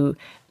to do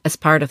as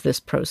part of this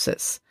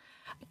process.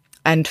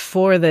 And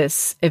for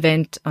this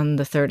event on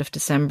the 3rd of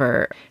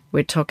December,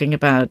 we're talking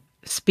about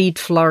speed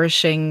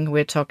flourishing.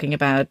 We're talking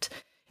about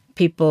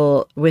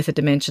people with a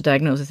dementia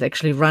diagnosis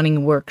actually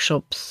running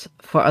workshops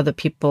for other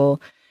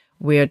people.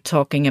 We're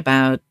talking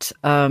about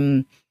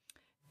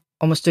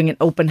almost doing an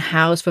open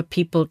house where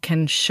people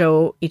can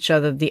show each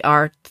other the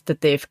art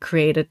that they've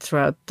created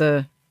throughout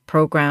the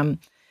program.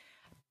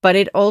 But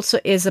it also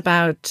is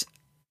about,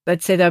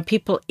 let's say, there are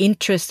people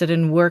interested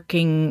in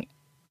working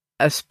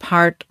as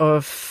part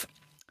of,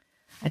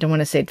 I don't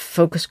want to say it,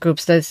 focus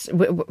groups.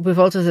 We've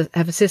also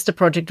have a sister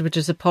project, which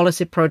is a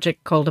policy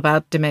project called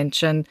About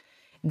Dementia.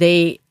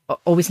 They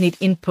always need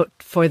input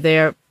for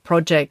their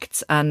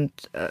projects, and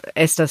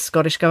as does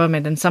Scottish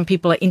Government. And some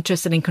people are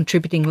interested in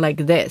contributing like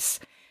this.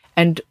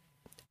 And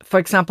for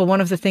example,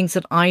 one of the things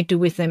that I do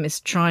with them is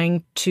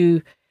trying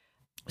to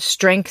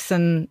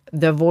strengthen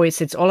their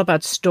voice. It's all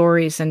about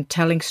stories and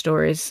telling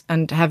stories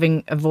and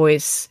having a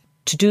voice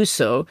to do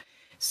so.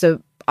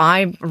 So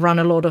I run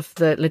a lot of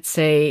the, let's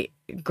say,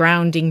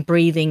 grounding,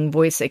 breathing,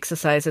 voice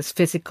exercises,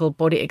 physical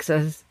body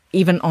exercises,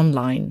 even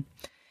online.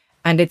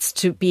 And it's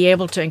to be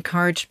able to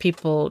encourage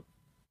people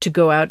to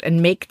go out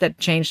and make that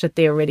change that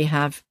they already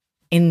have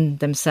in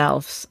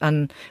themselves,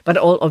 but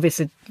all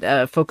obviously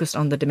focused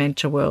on the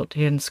dementia world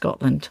here in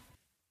Scotland.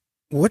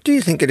 What do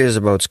you think it is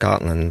about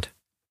Scotland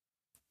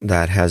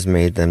that has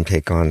made them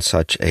take on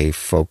such a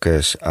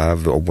focus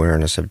of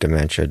awareness of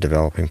dementia,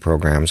 developing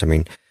programs? I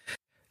mean,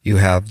 you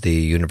have the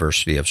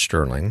University of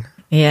Stirling.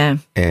 Yeah.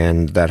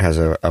 And that has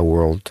a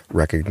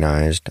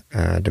world-recognized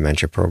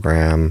dementia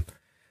program.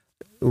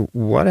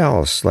 What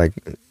else,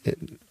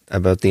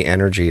 about the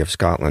energy of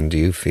Scotland, do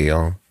you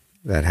feel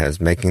that has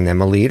making them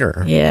a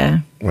leader? Yeah.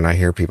 When I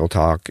hear people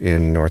talk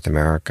in North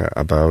America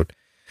about,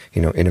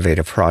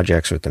 innovative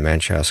projects with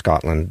dementia,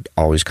 Scotland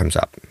always comes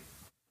up.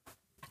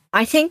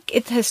 I think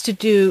it has to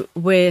do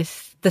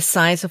with the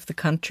size of the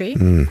country.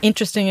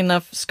 Interesting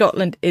enough,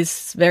 Scotland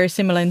is very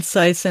similar in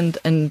size and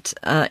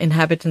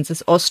inhabitants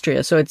as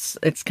Austria. So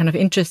it's kind of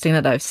interesting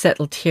that I've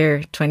settled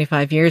here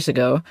 25 years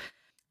ago.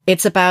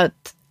 It's about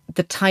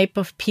the type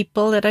of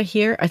people that are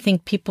here. I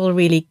think people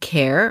really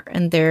care,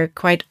 and they're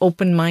quite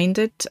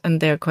open-minded,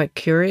 and they're quite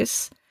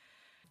curious.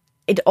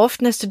 It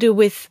often has to do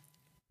with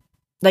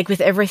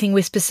everything,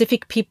 with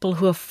specific people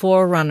who are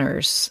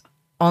forerunners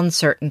on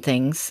certain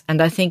things. And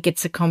I think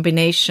it's a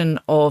combination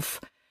of,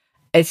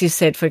 as you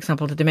said, for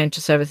example, the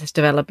Dementia Services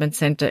Development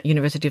Centre,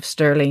 University of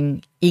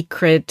Stirling,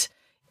 ECRID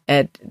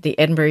at the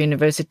Edinburgh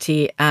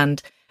University,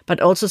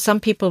 but also some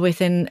people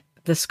within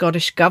the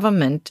Scottish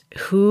Government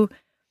who,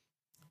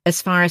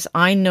 as far as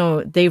I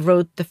know, they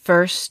wrote the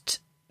first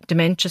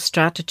dementia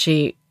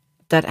strategy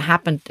that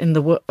happened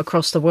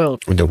across the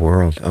world. The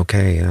world,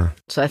 okay, yeah.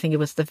 So I think it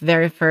was the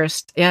very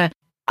first, yeah.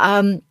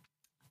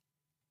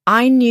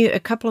 I knew a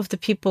couple of the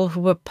people who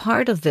were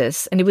part of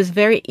this, and it was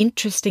very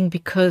interesting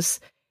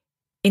because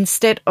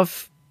instead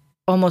of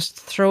almost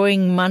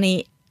throwing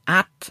money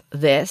at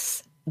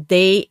this,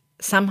 they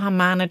somehow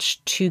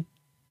managed to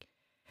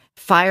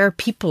fire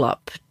people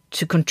up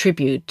to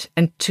contribute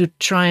and to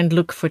try and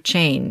look for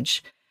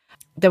change.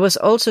 There was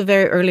also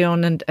very early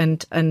on,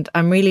 and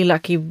I'm really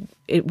lucky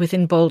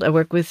within Bold. I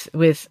work with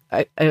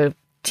a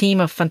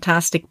team of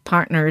fantastic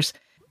partners.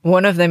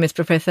 One of them is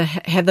Professor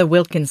Heather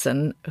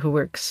Wilkinson, who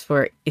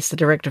is the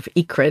director of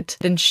ECRID.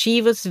 And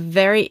she was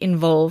very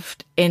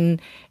involved in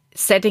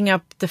setting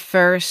up the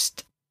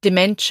first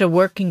dementia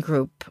working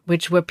group,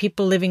 which were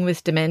people living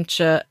with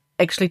dementia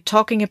actually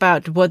talking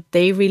about what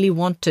they really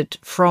wanted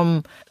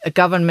from a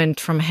government,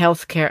 from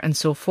healthcare and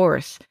so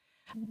forth.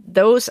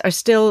 Those are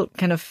still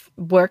kind of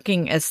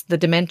working as the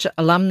dementia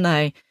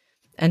alumni,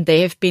 and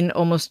they have been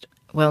almost,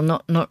 well,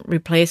 not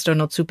replaced or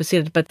not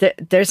superseded, but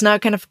there's now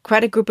kind of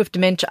quite a group of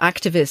dementia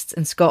activists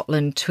in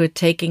Scotland who are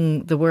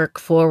taking the work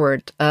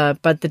forward.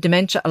 But the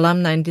dementia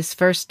alumni in this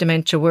first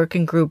dementia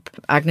working group,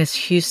 Agnes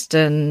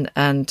Houston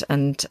and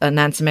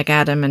Nancy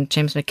McAdam and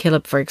James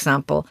McKillop, for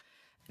example,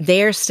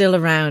 they're still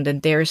around,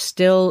 and they're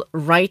still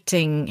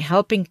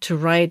helping to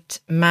write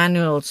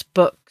manuals,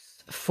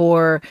 books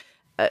for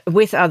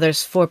with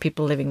others for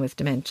people living with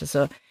dementia.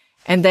 So,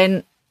 and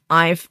then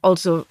I'm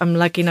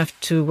lucky enough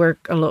to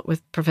work a lot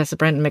with Professor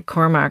Brendan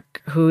McCormack,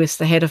 who is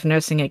the head of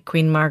nursing at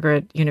Queen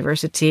Margaret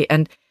University.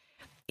 And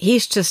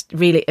he's just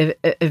really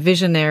a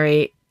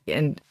visionary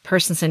and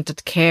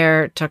person-centered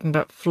care, talking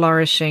about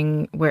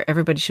flourishing, where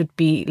everybody should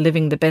be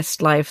living the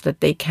best life that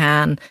they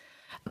can,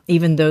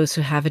 even those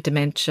who have a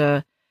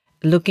dementia,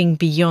 looking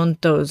beyond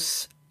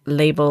those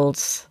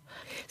labels.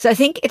 So I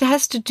think it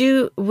has to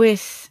do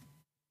with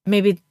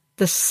maybe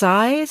the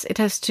size. It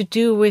has to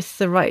do with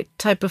the right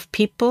type of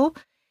people,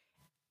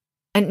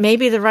 and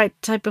maybe the right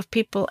type of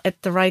people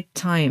at the right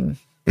time.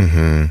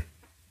 Mm-hmm.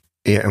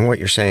 Yeah, and what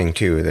you're saying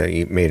too, that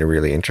you made a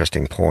really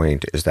interesting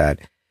point, is that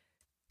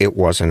it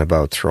wasn't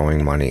about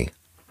throwing money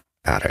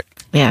at it.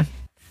 Yeah.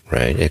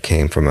 Right. It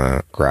came from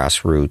a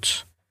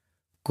grassroots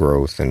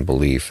growth and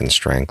belief and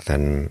strength,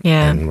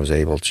 and was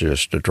able to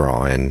just to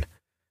draw in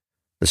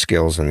the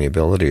skills and the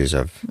abilities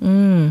of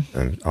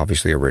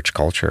obviously a rich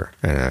culture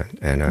and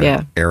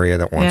an area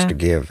that wants to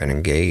give and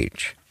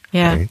engage.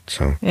 Yeah. Right?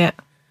 So,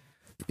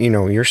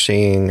 you're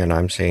seeing, and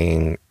I'm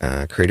seeing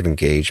creative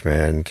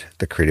engagement,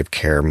 the creative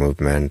care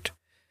movement.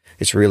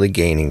 It's really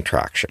gaining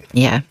traction.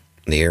 Yeah.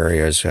 The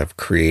areas of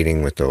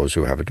creating with those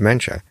who have a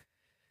dementia.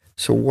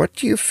 So what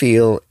do you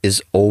feel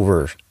is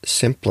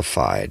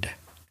oversimplified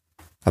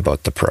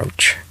about the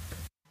approach?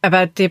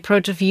 About the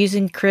approach of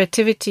using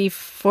creativity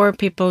for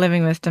people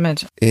living with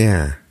dementia?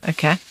 Yeah.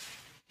 Okay.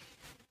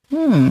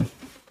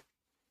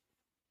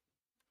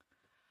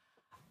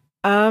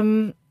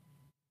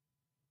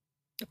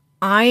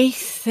 I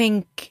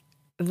think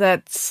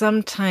that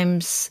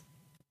sometimes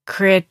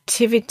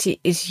creativity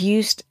is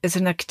used as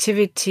an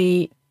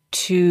activity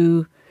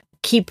to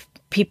keep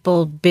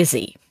people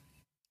busy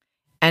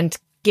and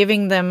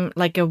giving them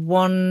like a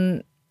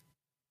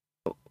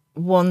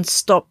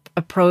one-stop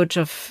approach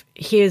of,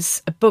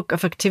 here's a book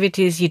of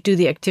activities, you do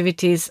the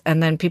activities,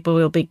 and then people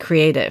will be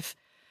creative.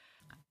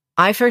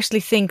 I firstly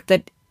think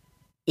that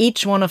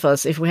each one of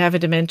us, if we have a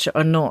dementia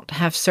or not,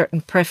 have certain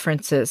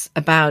preferences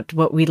about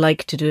what we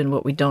like to do and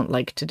what we don't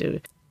like to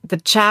do. The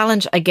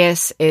challenge, I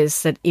guess,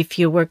 is that if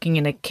you're working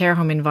in a care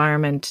home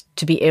environment,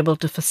 to be able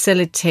to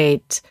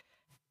facilitate,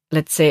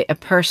 let's say, a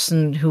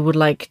person who would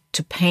like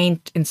to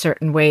paint in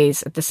certain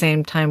ways at the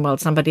same time while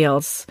somebody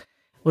else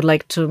would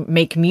like to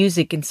make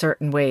music in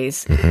certain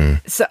ways. Mm-hmm.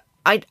 So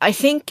I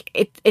think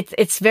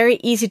it's very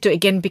easy to,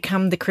 again,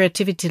 become the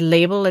creativity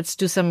label. Let's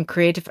do some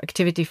creative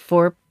activity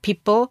for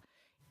people.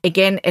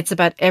 Again, it's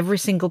about every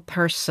single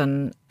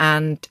person,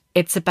 and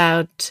it's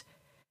about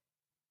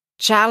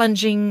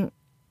challenging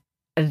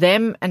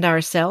them and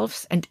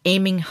ourselves and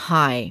aiming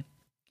high.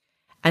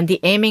 And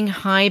the aiming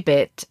high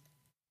bit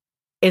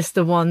is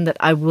the one that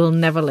I will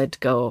never let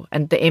go.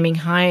 And the aiming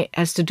high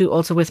has to do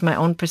also with my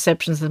own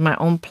perceptions and my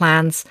own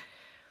plans,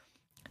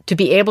 to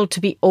be able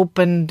to be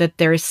open that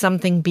there is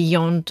something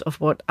beyond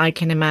of what I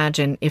can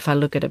imagine if I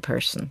look at a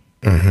person.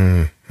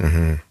 Mm-hmm,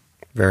 mm-hmm.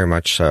 Very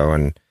much so.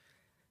 And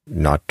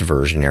not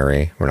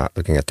diversionary. We're not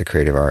looking at the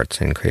creative arts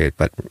and create,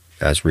 but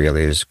as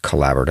really as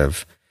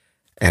collaborative.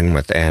 And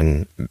with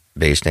Anne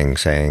Basting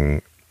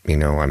saying, I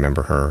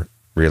remember her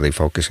really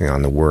focusing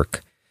on the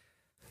work.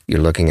 You're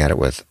looking at it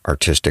with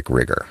artistic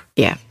rigor.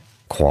 Yeah.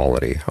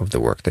 Quality of the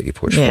work that you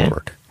push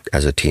forward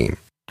as a team.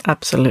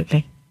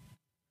 Absolutely.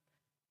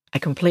 I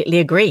completely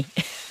agree.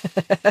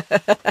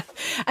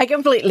 I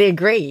completely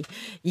agree.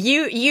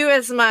 You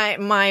as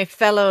my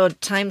fellow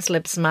time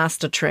slips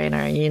master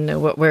trainer, you know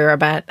what we're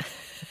about.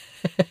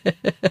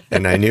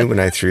 And I knew when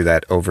I threw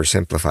that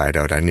oversimplified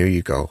out, I knew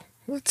you go,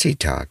 what's he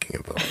talking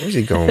about? Where's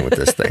he going with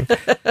this thing?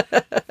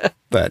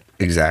 But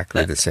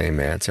exactly the same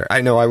answer.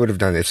 I know I would have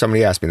done it. If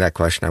somebody asked me that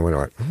question, I would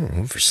have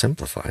went,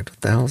 oversimplified.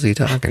 What the hell is he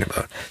talking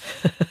about?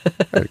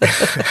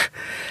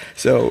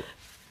 So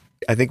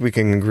I think we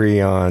can agree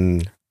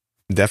on,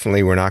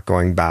 definitely we're not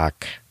going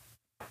back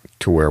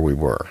to where we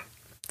were.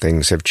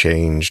 Things have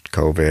changed.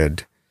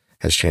 COVID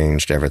has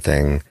changed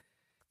everything.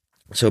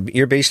 So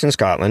you're based in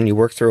Scotland. You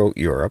work throughout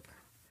Europe,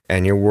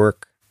 and your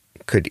work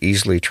could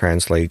easily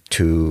translate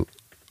to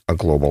a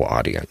global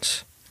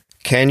audience.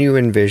 Can you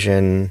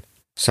envision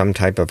some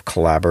type of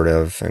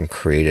collaborative and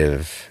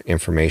creative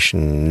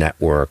information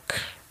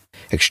network,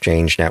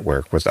 exchange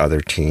network with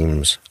other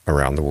teams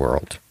around the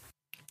world?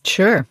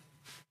 Sure.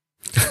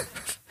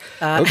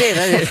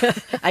 Okay.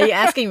 Are you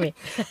asking me?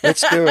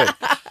 Let's do it.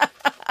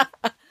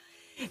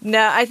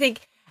 No,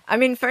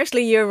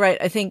 firstly, you're right.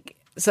 I think,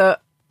 so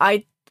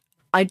I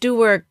do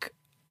work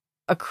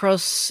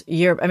across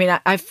Europe.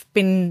 I've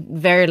been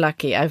very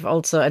lucky. I've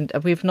also, and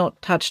we've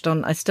not touched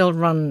on, I still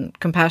run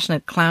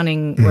compassionate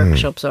clowning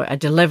workshops, or I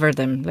deliver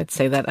them. Let's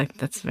say that.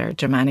 That's very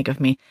Germanic of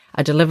me.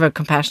 I deliver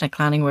compassionate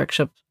clowning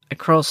workshops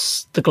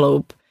across the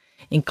globe,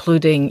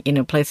 including,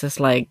 places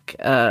like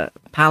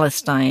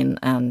Palestine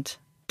and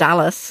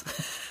Dallas,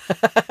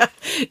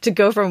 to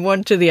go from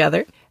one to the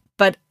other.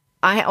 But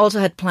I also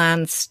had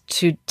plans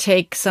to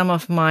take some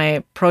of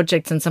my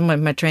projects and some of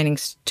my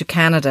trainings to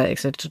Canada,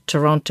 except to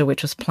Toronto,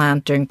 which was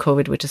planned during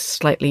COVID, which is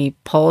slightly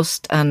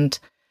paused. And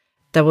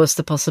there was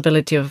the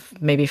possibility of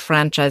maybe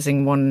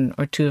franchising one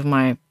or two of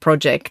my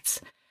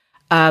projects.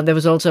 There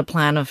was also a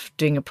plan of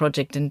doing a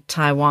project in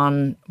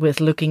Taiwan with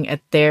looking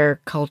at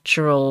their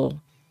cultural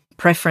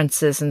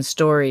preferences and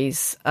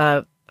stories.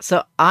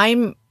 So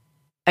I'm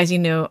as you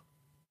know,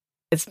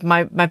 it's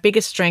my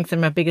biggest strength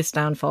and my biggest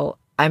downfall.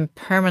 I'm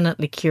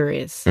permanently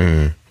curious.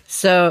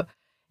 So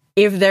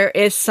if there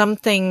is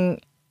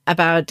something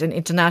about an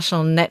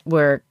international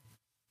network,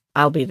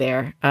 I'll be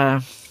there.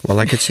 Well,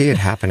 I could see it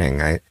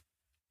happening.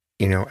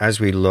 As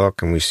we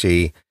look and we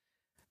see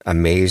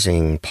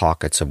amazing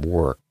pockets of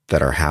work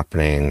that are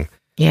happening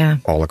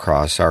all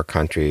across our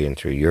country and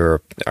through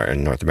Europe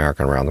and North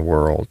America and around the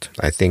world,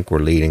 I think we're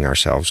leading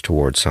ourselves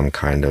towards some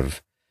kind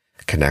of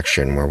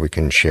connection where we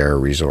can share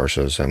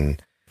resources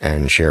and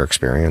share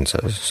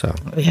experiences. So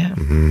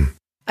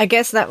I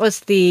guess that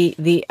was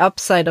the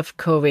upside of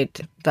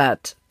COVID,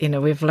 that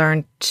we've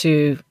learned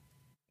to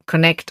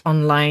connect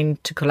online,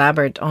 to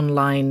collaborate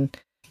online,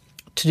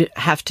 to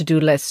have to do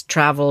less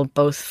travel,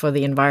 both for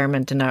the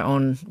environment and our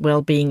own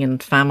well-being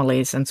and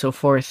families and so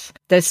forth.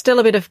 There's still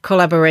a bit of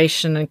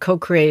collaboration and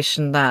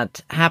co-creation that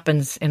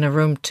happens in a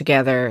room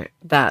together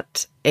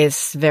that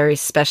is very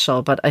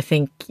special, but I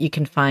think you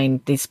can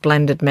find these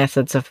blended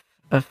methods of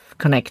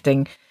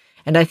connecting.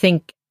 And I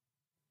think,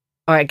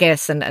 or I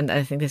guess, and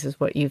I think this is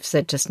what you've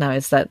said just now,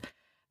 is that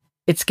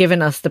it's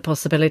given us the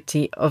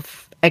possibility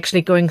of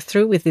actually going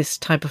through with this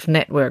type of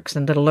networks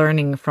and the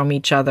learning from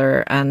each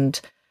other, and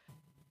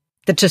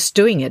the just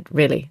doing it,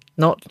 really.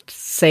 Not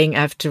saying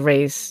I have to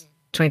raise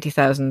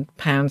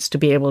 £20,000 to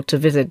be able to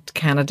visit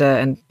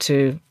Canada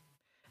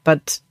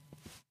but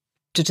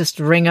to just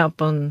ring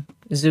up on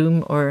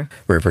Zoom or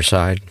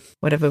Riverside,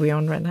 whatever we're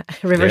on right now.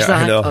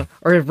 Riverside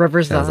or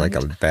Riverside. Sounds like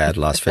a bad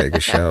Las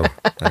Vegas show.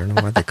 I don't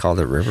know why they called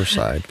it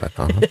Riverside, but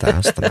I'll have to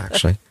ask them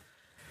actually.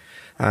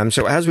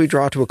 So as we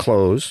draw to a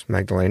close,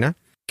 Magdalena,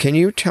 can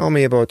you tell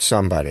me about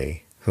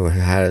somebody who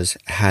has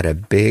had a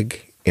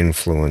big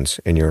influence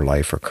in your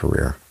life or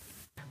career?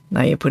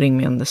 Now you're putting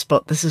me on the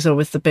spot. This is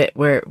always the bit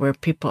where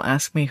people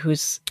ask me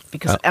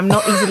because I'm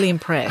not easily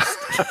impressed.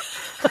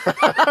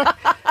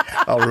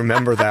 I'll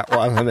remember that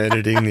while I'm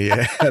editing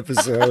the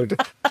episode.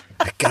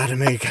 I gotta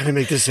make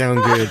this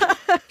sound good.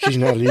 She's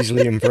not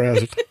easily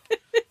impressed.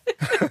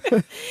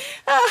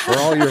 For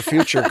all your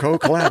future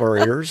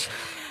co-collaborators.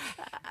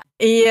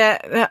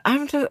 Yeah,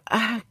 I'm just.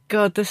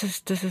 God, this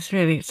is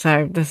really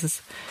sorry. This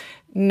is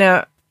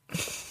no.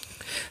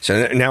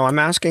 So now I'm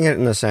asking it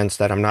in the sense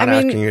that I'm not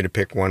asking you to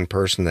pick one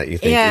person that you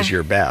think is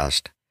your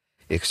best.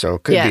 So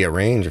it could be a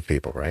range of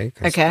people, right?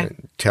 Okay.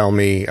 Tell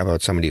me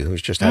about somebody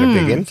who's just had a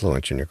big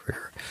influence in your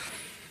career.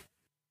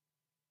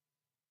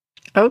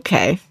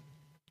 Okay.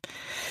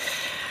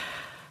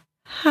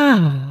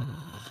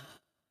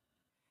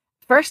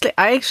 Firstly,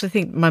 I actually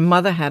think my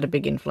mother had a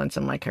big influence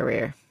on my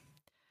career.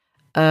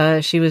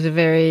 She was a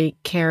very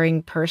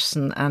caring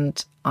person,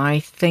 and I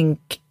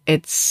think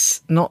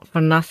it's not for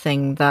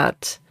nothing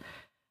that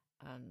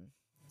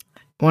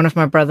one of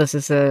my brothers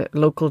is a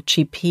local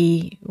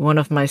GP. One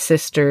of my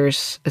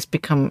sisters has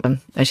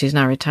become, she's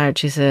now retired,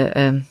 she's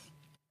a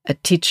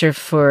teacher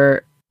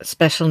for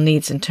special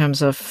needs in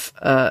terms of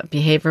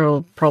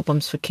behavioral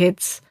problems for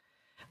kids.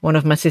 One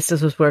of my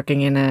sisters was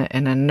working in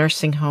a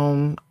nursing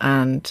home,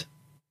 and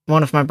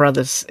one of my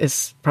brothers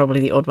is probably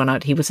the odd one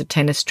out. He was a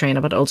tennis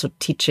trainer, but also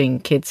teaching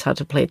kids how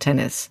to play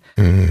tennis.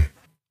 Mm-hmm.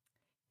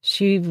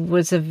 She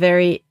was a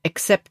very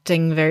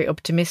accepting, very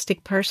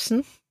optimistic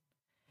person,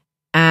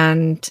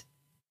 and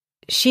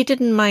she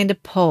didn't mind a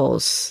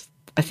pause.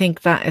 I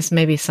think that is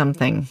maybe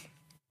something.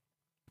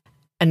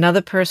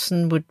 Another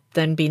person would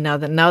then be now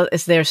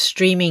as they're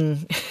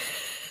streaming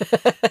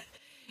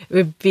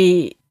would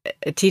be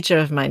a teacher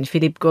of mine,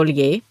 Philippe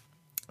Gaulier,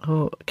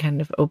 who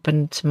kind of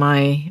opened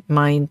my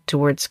mind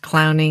towards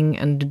clowning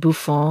and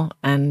Buffon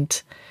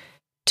and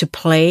to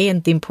play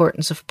and the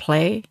importance of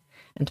play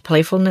and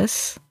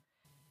playfulness.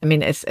 I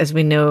mean, as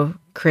we know,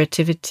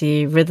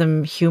 creativity,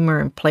 rhythm, humor,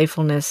 and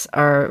playfulness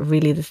are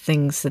really the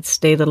things that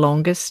stay the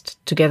longest,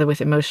 together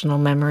with emotional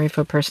memory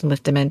for a person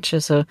with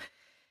dementia. So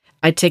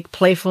I take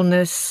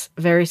playfulness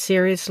very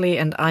seriously,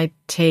 and I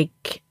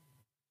take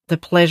the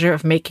pleasure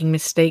of making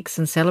mistakes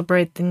and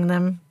celebrating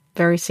them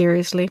very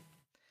seriously.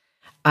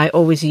 I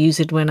always use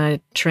it when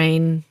I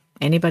train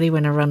anybody,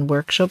 when I run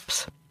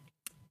workshops.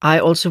 I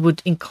also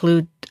would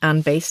include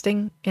Anne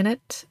Basting in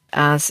it,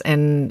 as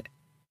in,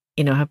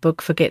 her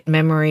book Forget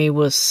Memory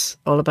was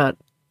all about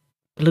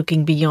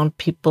looking beyond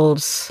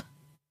people's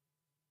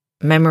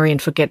memory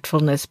and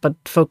forgetfulness, but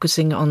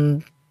focusing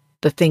on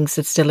the things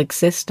that still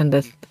exist and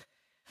the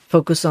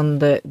focus on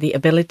the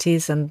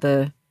abilities and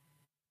the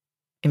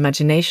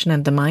imagination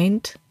and the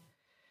mind.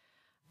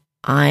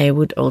 I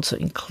would also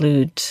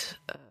include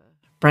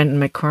Brendan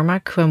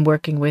McCormack, who I'm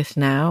working with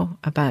now,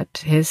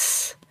 about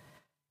his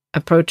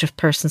approach of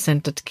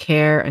person-centered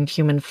care and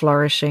human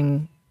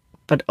flourishing,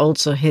 but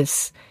also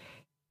his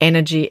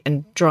energy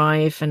and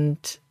drive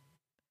and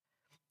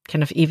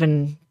kind of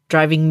even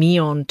driving me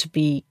on to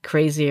be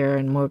crazier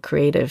and more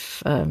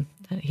creative.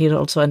 He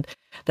also, and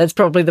that's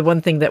probably the one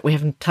thing that we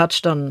haven't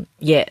touched on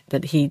yet,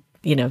 that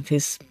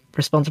he's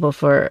responsible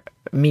for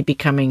me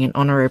becoming an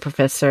honorary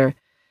professor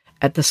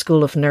at the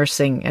School of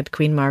Nursing at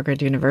Queen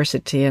Margaret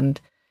University. And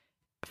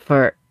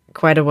for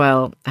quite a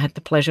while, I had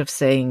the pleasure of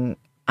saying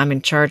I'm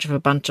in charge of a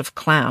bunch of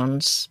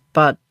clowns,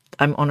 but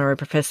I'm honorary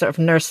professor of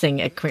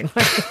nursing at Queen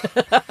Mary.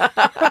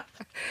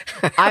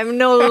 I'm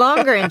no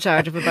longer in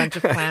charge of a bunch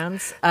of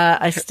clowns.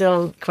 I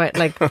still quite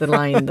like the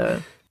line,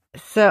 though.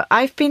 So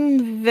I've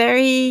been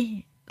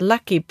very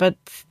lucky, but,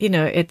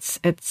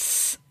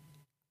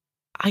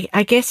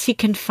 I guess you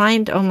can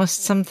find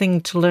almost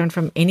something to learn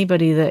from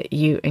anybody that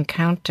you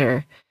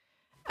encounter.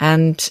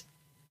 And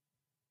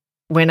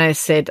when I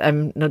said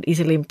I'm not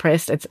easily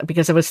impressed, it's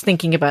because I was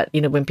thinking about,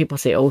 when people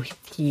say, oh,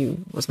 he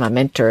was my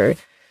mentor,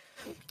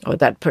 or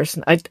that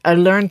person. I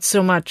learned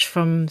so much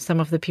from some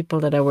of the people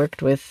that I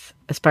worked with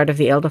as part of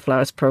the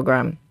Elderflowers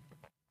program.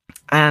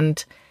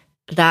 And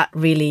that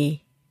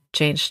really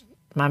changed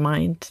my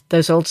mind.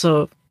 There's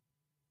also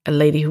a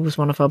lady who was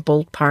one of our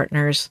Bold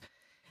partners,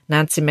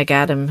 Nancy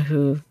McAdam,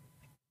 who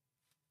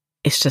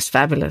is just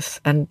fabulous.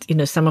 And,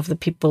 some of the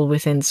people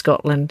within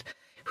Scotland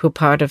who are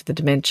part of the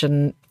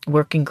Dementia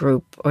Working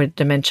Group or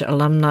Dementia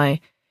Alumni,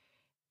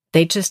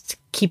 they just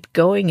keep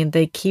going and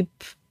they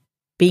keep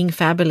being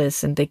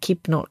fabulous and they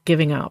keep not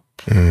giving up.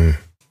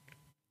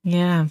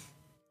 Yeah.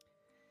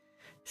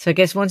 So I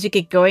guess once you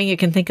get going, you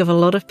can think of a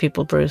lot of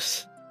people,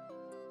 Bruce.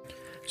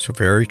 So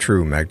very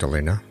true,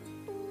 Magdalena.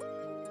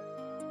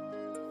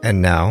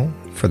 And now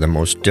for the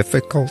most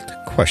difficult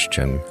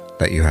question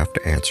that you have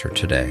to answer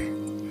today.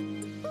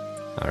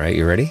 All right,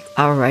 you ready?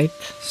 All right.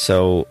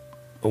 So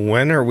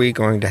when are we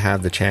going to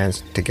have the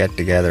chance to get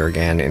together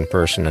again in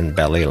person and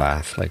belly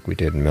laugh like we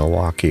did in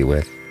Milwaukee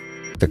with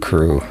the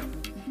crew?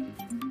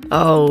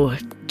 Oh,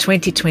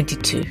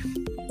 2022.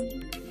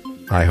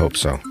 I hope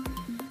so.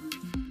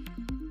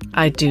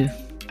 I do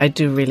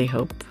really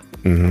hope.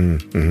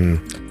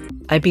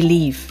 I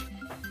believe.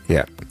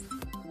 Yeah.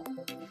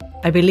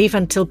 I believe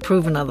until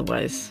proven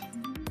otherwise.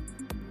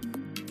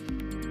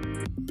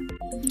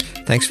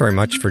 Thanks very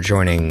much for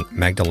joining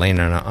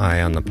Magdalena and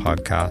I on the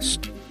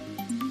podcast,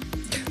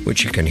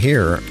 which you can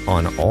hear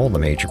on all the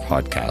major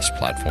podcast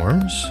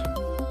platforms.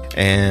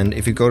 And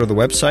if you go to the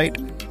website,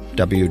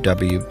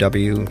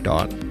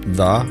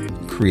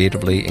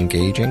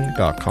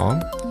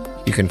 www.thecreativelyengaging.com,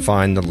 you can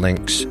find the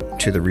links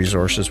to the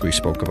resources we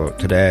spoke about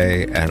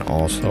today and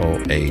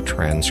also a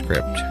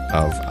transcript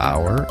of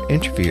our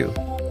interview.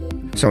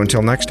 So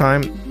until next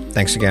time,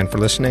 thanks again for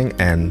listening,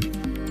 and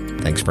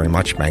thanks very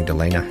much,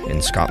 Magdalena,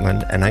 in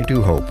Scotland, and I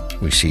do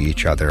hope we see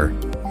each other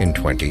in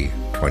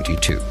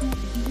 2022.